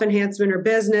self-enhancement or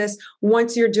business.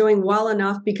 Once you're doing well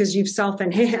enough because you've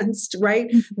self-enhanced, right?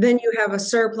 Then you have a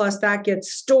surplus that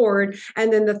gets stored.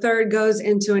 And then the third goes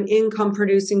into an income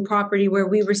producing property where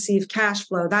we receive cash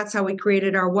flow. That's how we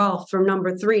created our wealth from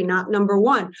number 3, not number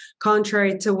 1,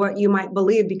 contrary to what you might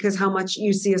believe, because how much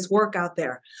you see us work out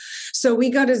there. So we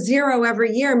go to zero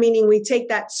every year, meaning we take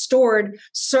that stored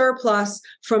surplus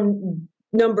from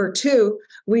number 2,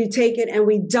 we take it and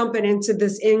we dump it into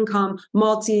this income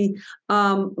multi-unit.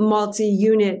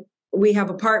 We have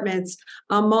apartments,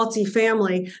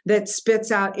 multi-family that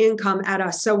spits out income at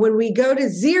us. So when we go to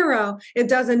zero, it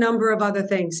does a number of other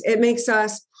things. It makes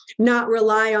us not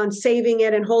rely on saving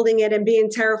it and holding it and being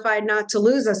terrified not to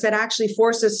lose us. It actually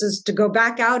forces us to go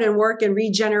back out and work and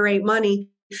regenerate money.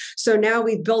 So now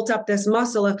we've built up this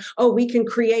muscle of, we can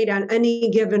create on any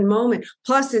given moment.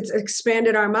 Plus, it's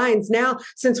expanded our minds. Now,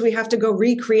 since we have to go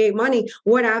recreate money,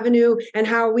 what avenue and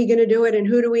how are we going to do it? And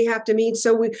who do we have to meet?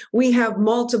 So we have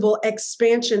multiple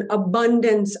expansion,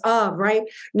 abundance of, right?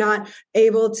 Not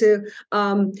able to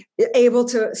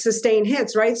sustain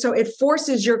hits, right? So it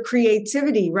forces your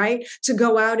creativity, right? To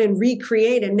go out and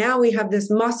recreate. And now we have this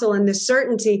muscle and this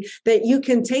certainty that you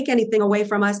can take anything away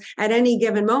from us at any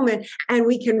given moment. And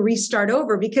we can restart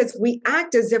over, because we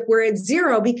act as if we're at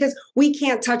zero because we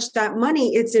can't touch that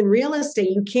money. It's in real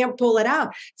estate. You can't pull it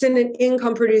out. It's in an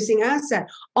income producing asset.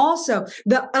 Also,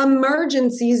 the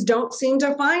emergencies don't seem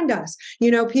to find us.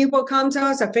 People come to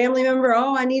us, a family member,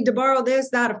 I need to borrow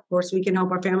this, that. Of course, we can help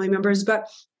our family members, but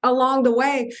along the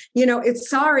way, it's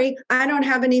sorry, I don't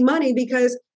have any money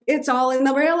because it's all in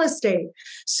the real estate.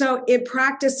 So it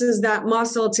practices that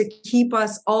muscle to keep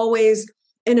us always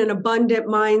in an abundant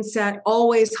mindset,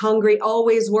 always hungry,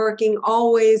 always working,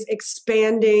 always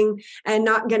expanding, and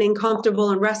not getting comfortable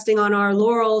and resting on our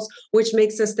laurels, which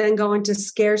makes us then go into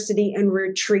scarcity and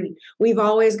retreat. We've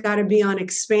always got to be on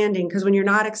expanding, because when you're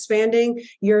not expanding,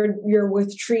 you're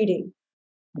retreating.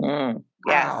 Yes.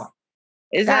 Wow.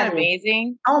 Isn't that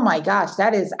amazing? Oh my gosh,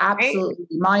 that is absolutely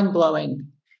mind-blowing.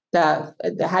 The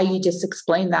how you just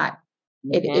explained that.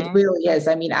 It really is.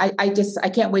 I mean, I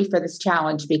can't wait for this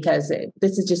challenge, because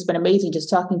this has just been amazing.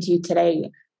 Just talking to you today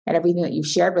and everything that you've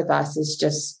shared with us is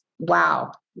just,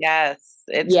 wow. Yes,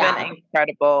 it's been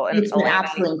incredible. And it's been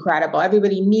absolutely incredible.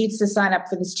 Everybody needs to sign up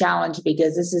for this challenge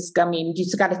because this is, I mean, you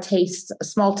just got a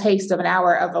small taste of an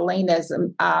hour of Elena's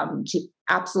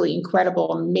absolutely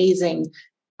incredible, amazing.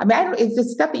 I mean, it's the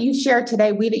stuff that you shared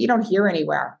today, you don't hear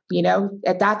anywhere, you know,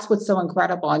 that's what's so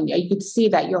incredible. And you could see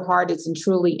that your heart is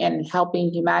truly in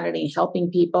helping humanity,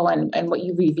 helping people. And what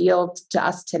you revealed to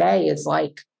us today is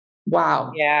like,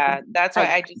 wow. Yeah, that's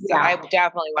why I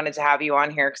definitely wanted to have you on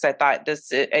here because I thought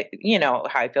this, you know,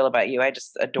 how I feel about you. I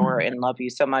just adore and love you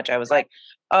so much. I was like,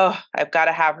 oh, I've got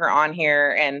to have her on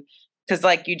here. And because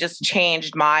like you just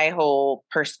changed my whole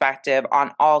perspective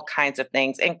on all kinds of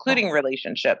things, including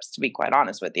relationships, to be quite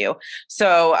honest with you.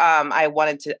 So I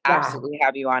wanted to absolutely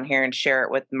have you on here and share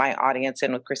it with my audience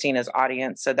and with Christina's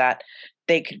audience so that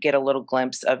they could get a little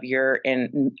glimpse of your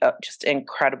just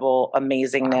incredible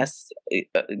amazingness,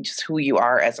 just who you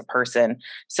are as a person.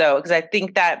 So, because I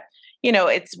think that, you know,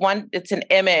 it's an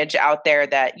image out there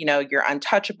that, you know, you're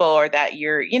untouchable or that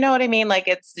you're, you know what I mean? Like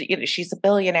it's, you know, she's a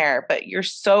billionaire, but you're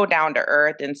so down to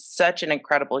earth and such an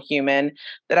incredible human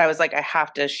that I was like, I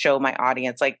have to show my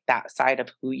audience like that side of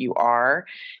who you are.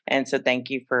 And so thank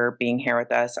you for being here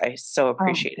with us. I so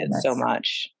appreciate it so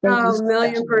much. Oh,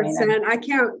 1,000,000%. I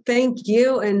can't thank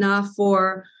you enough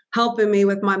for helping me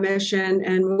with my mission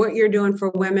and what you're doing for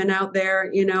women out there.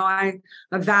 You know, I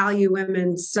value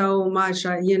women so much.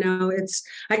 I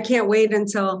can't wait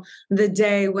until the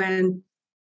day when,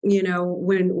 you know,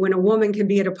 when a woman can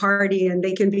be at a party and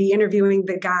they can be interviewing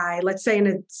the guy, let's say in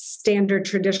a standard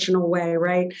traditional way,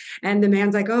 right? And the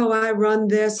man's like, oh, I run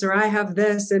this, or I have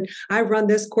this, and I run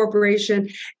this corporation.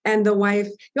 And the wife,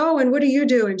 oh, and what do you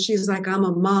do? And she's like, I'm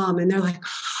a mom. And they're like,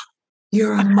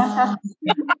 you're a mom.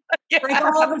 Like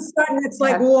all of a sudden it's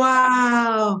like,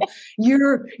 wow,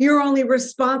 you're only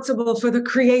responsible for the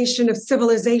creation of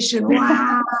civilization.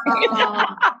 Wow. You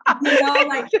know,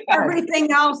 like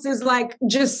everything else is like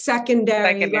just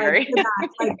secondary.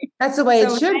 Like, that's the way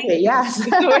it should be. Yes.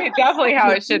 That's definitely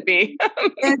how it should be.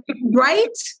 Right?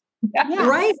 Yeah.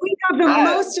 Right? We have the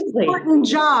most important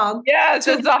job. Yes,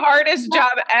 it's the hardest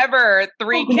job ever.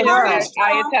 3 kids.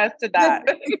 I attest to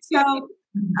that. So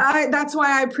that's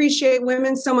why I appreciate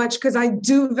women so much, because I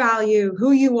do value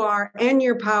who you are and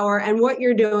your power and what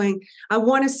you're doing. I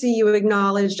want to see you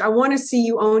acknowledged. I want to see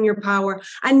you own your power.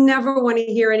 I never want to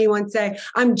hear anyone say,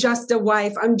 I'm just a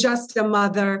wife. I'm just a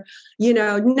mother. You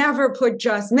know, never put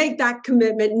just, make that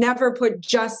commitment. Never put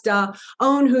just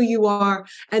own who you are,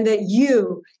 and that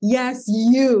you, yes,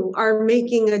 you are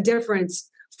making a difference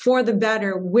for the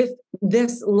better with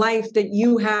this life that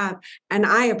you have. And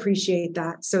I appreciate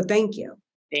that. So thank you.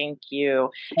 Thank you.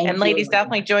 And ladies,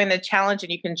 definitely join the challenge,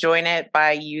 and you can join it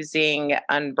by using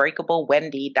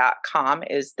unbreakablewendy.com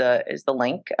is the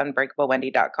link,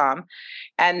 unbreakablewendy.com.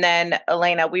 And then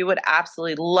Elena, we would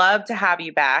absolutely love to have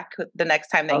you back the next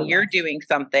time that you're doing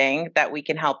something that we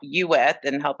can help you with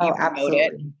and help you promote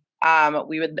it.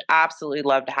 We would absolutely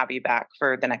love to have you back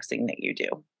for the next thing that you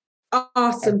do.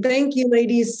 Awesome. Thank you,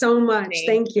 ladies, so much.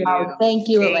 Thank you. Oh, thank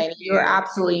you, Elena. You are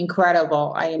absolutely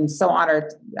incredible. I am so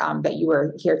honored that you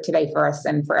were here today for us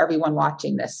and for everyone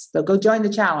watching this. So go join the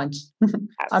challenge.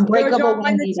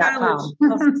 Unbreakablewendy.com.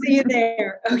 I'll see you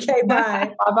there. Okay,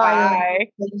 bye. Bye-bye.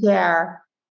 Take care.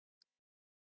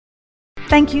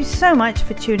 Thank you so much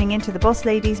for tuning into the Boss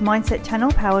Ladies Mindset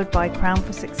channel powered by Crown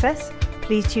for Success.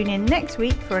 Please tune in next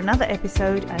week for another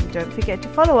episode, and don't forget to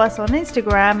follow us on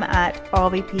Instagram at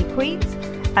RVP Queens,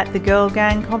 at The Girl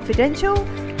Gang Confidential,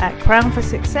 at Crown for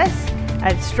Success,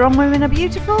 at Strong Women Are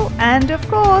Beautiful, and of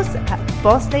course at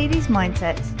Boss Ladies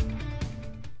Mindset.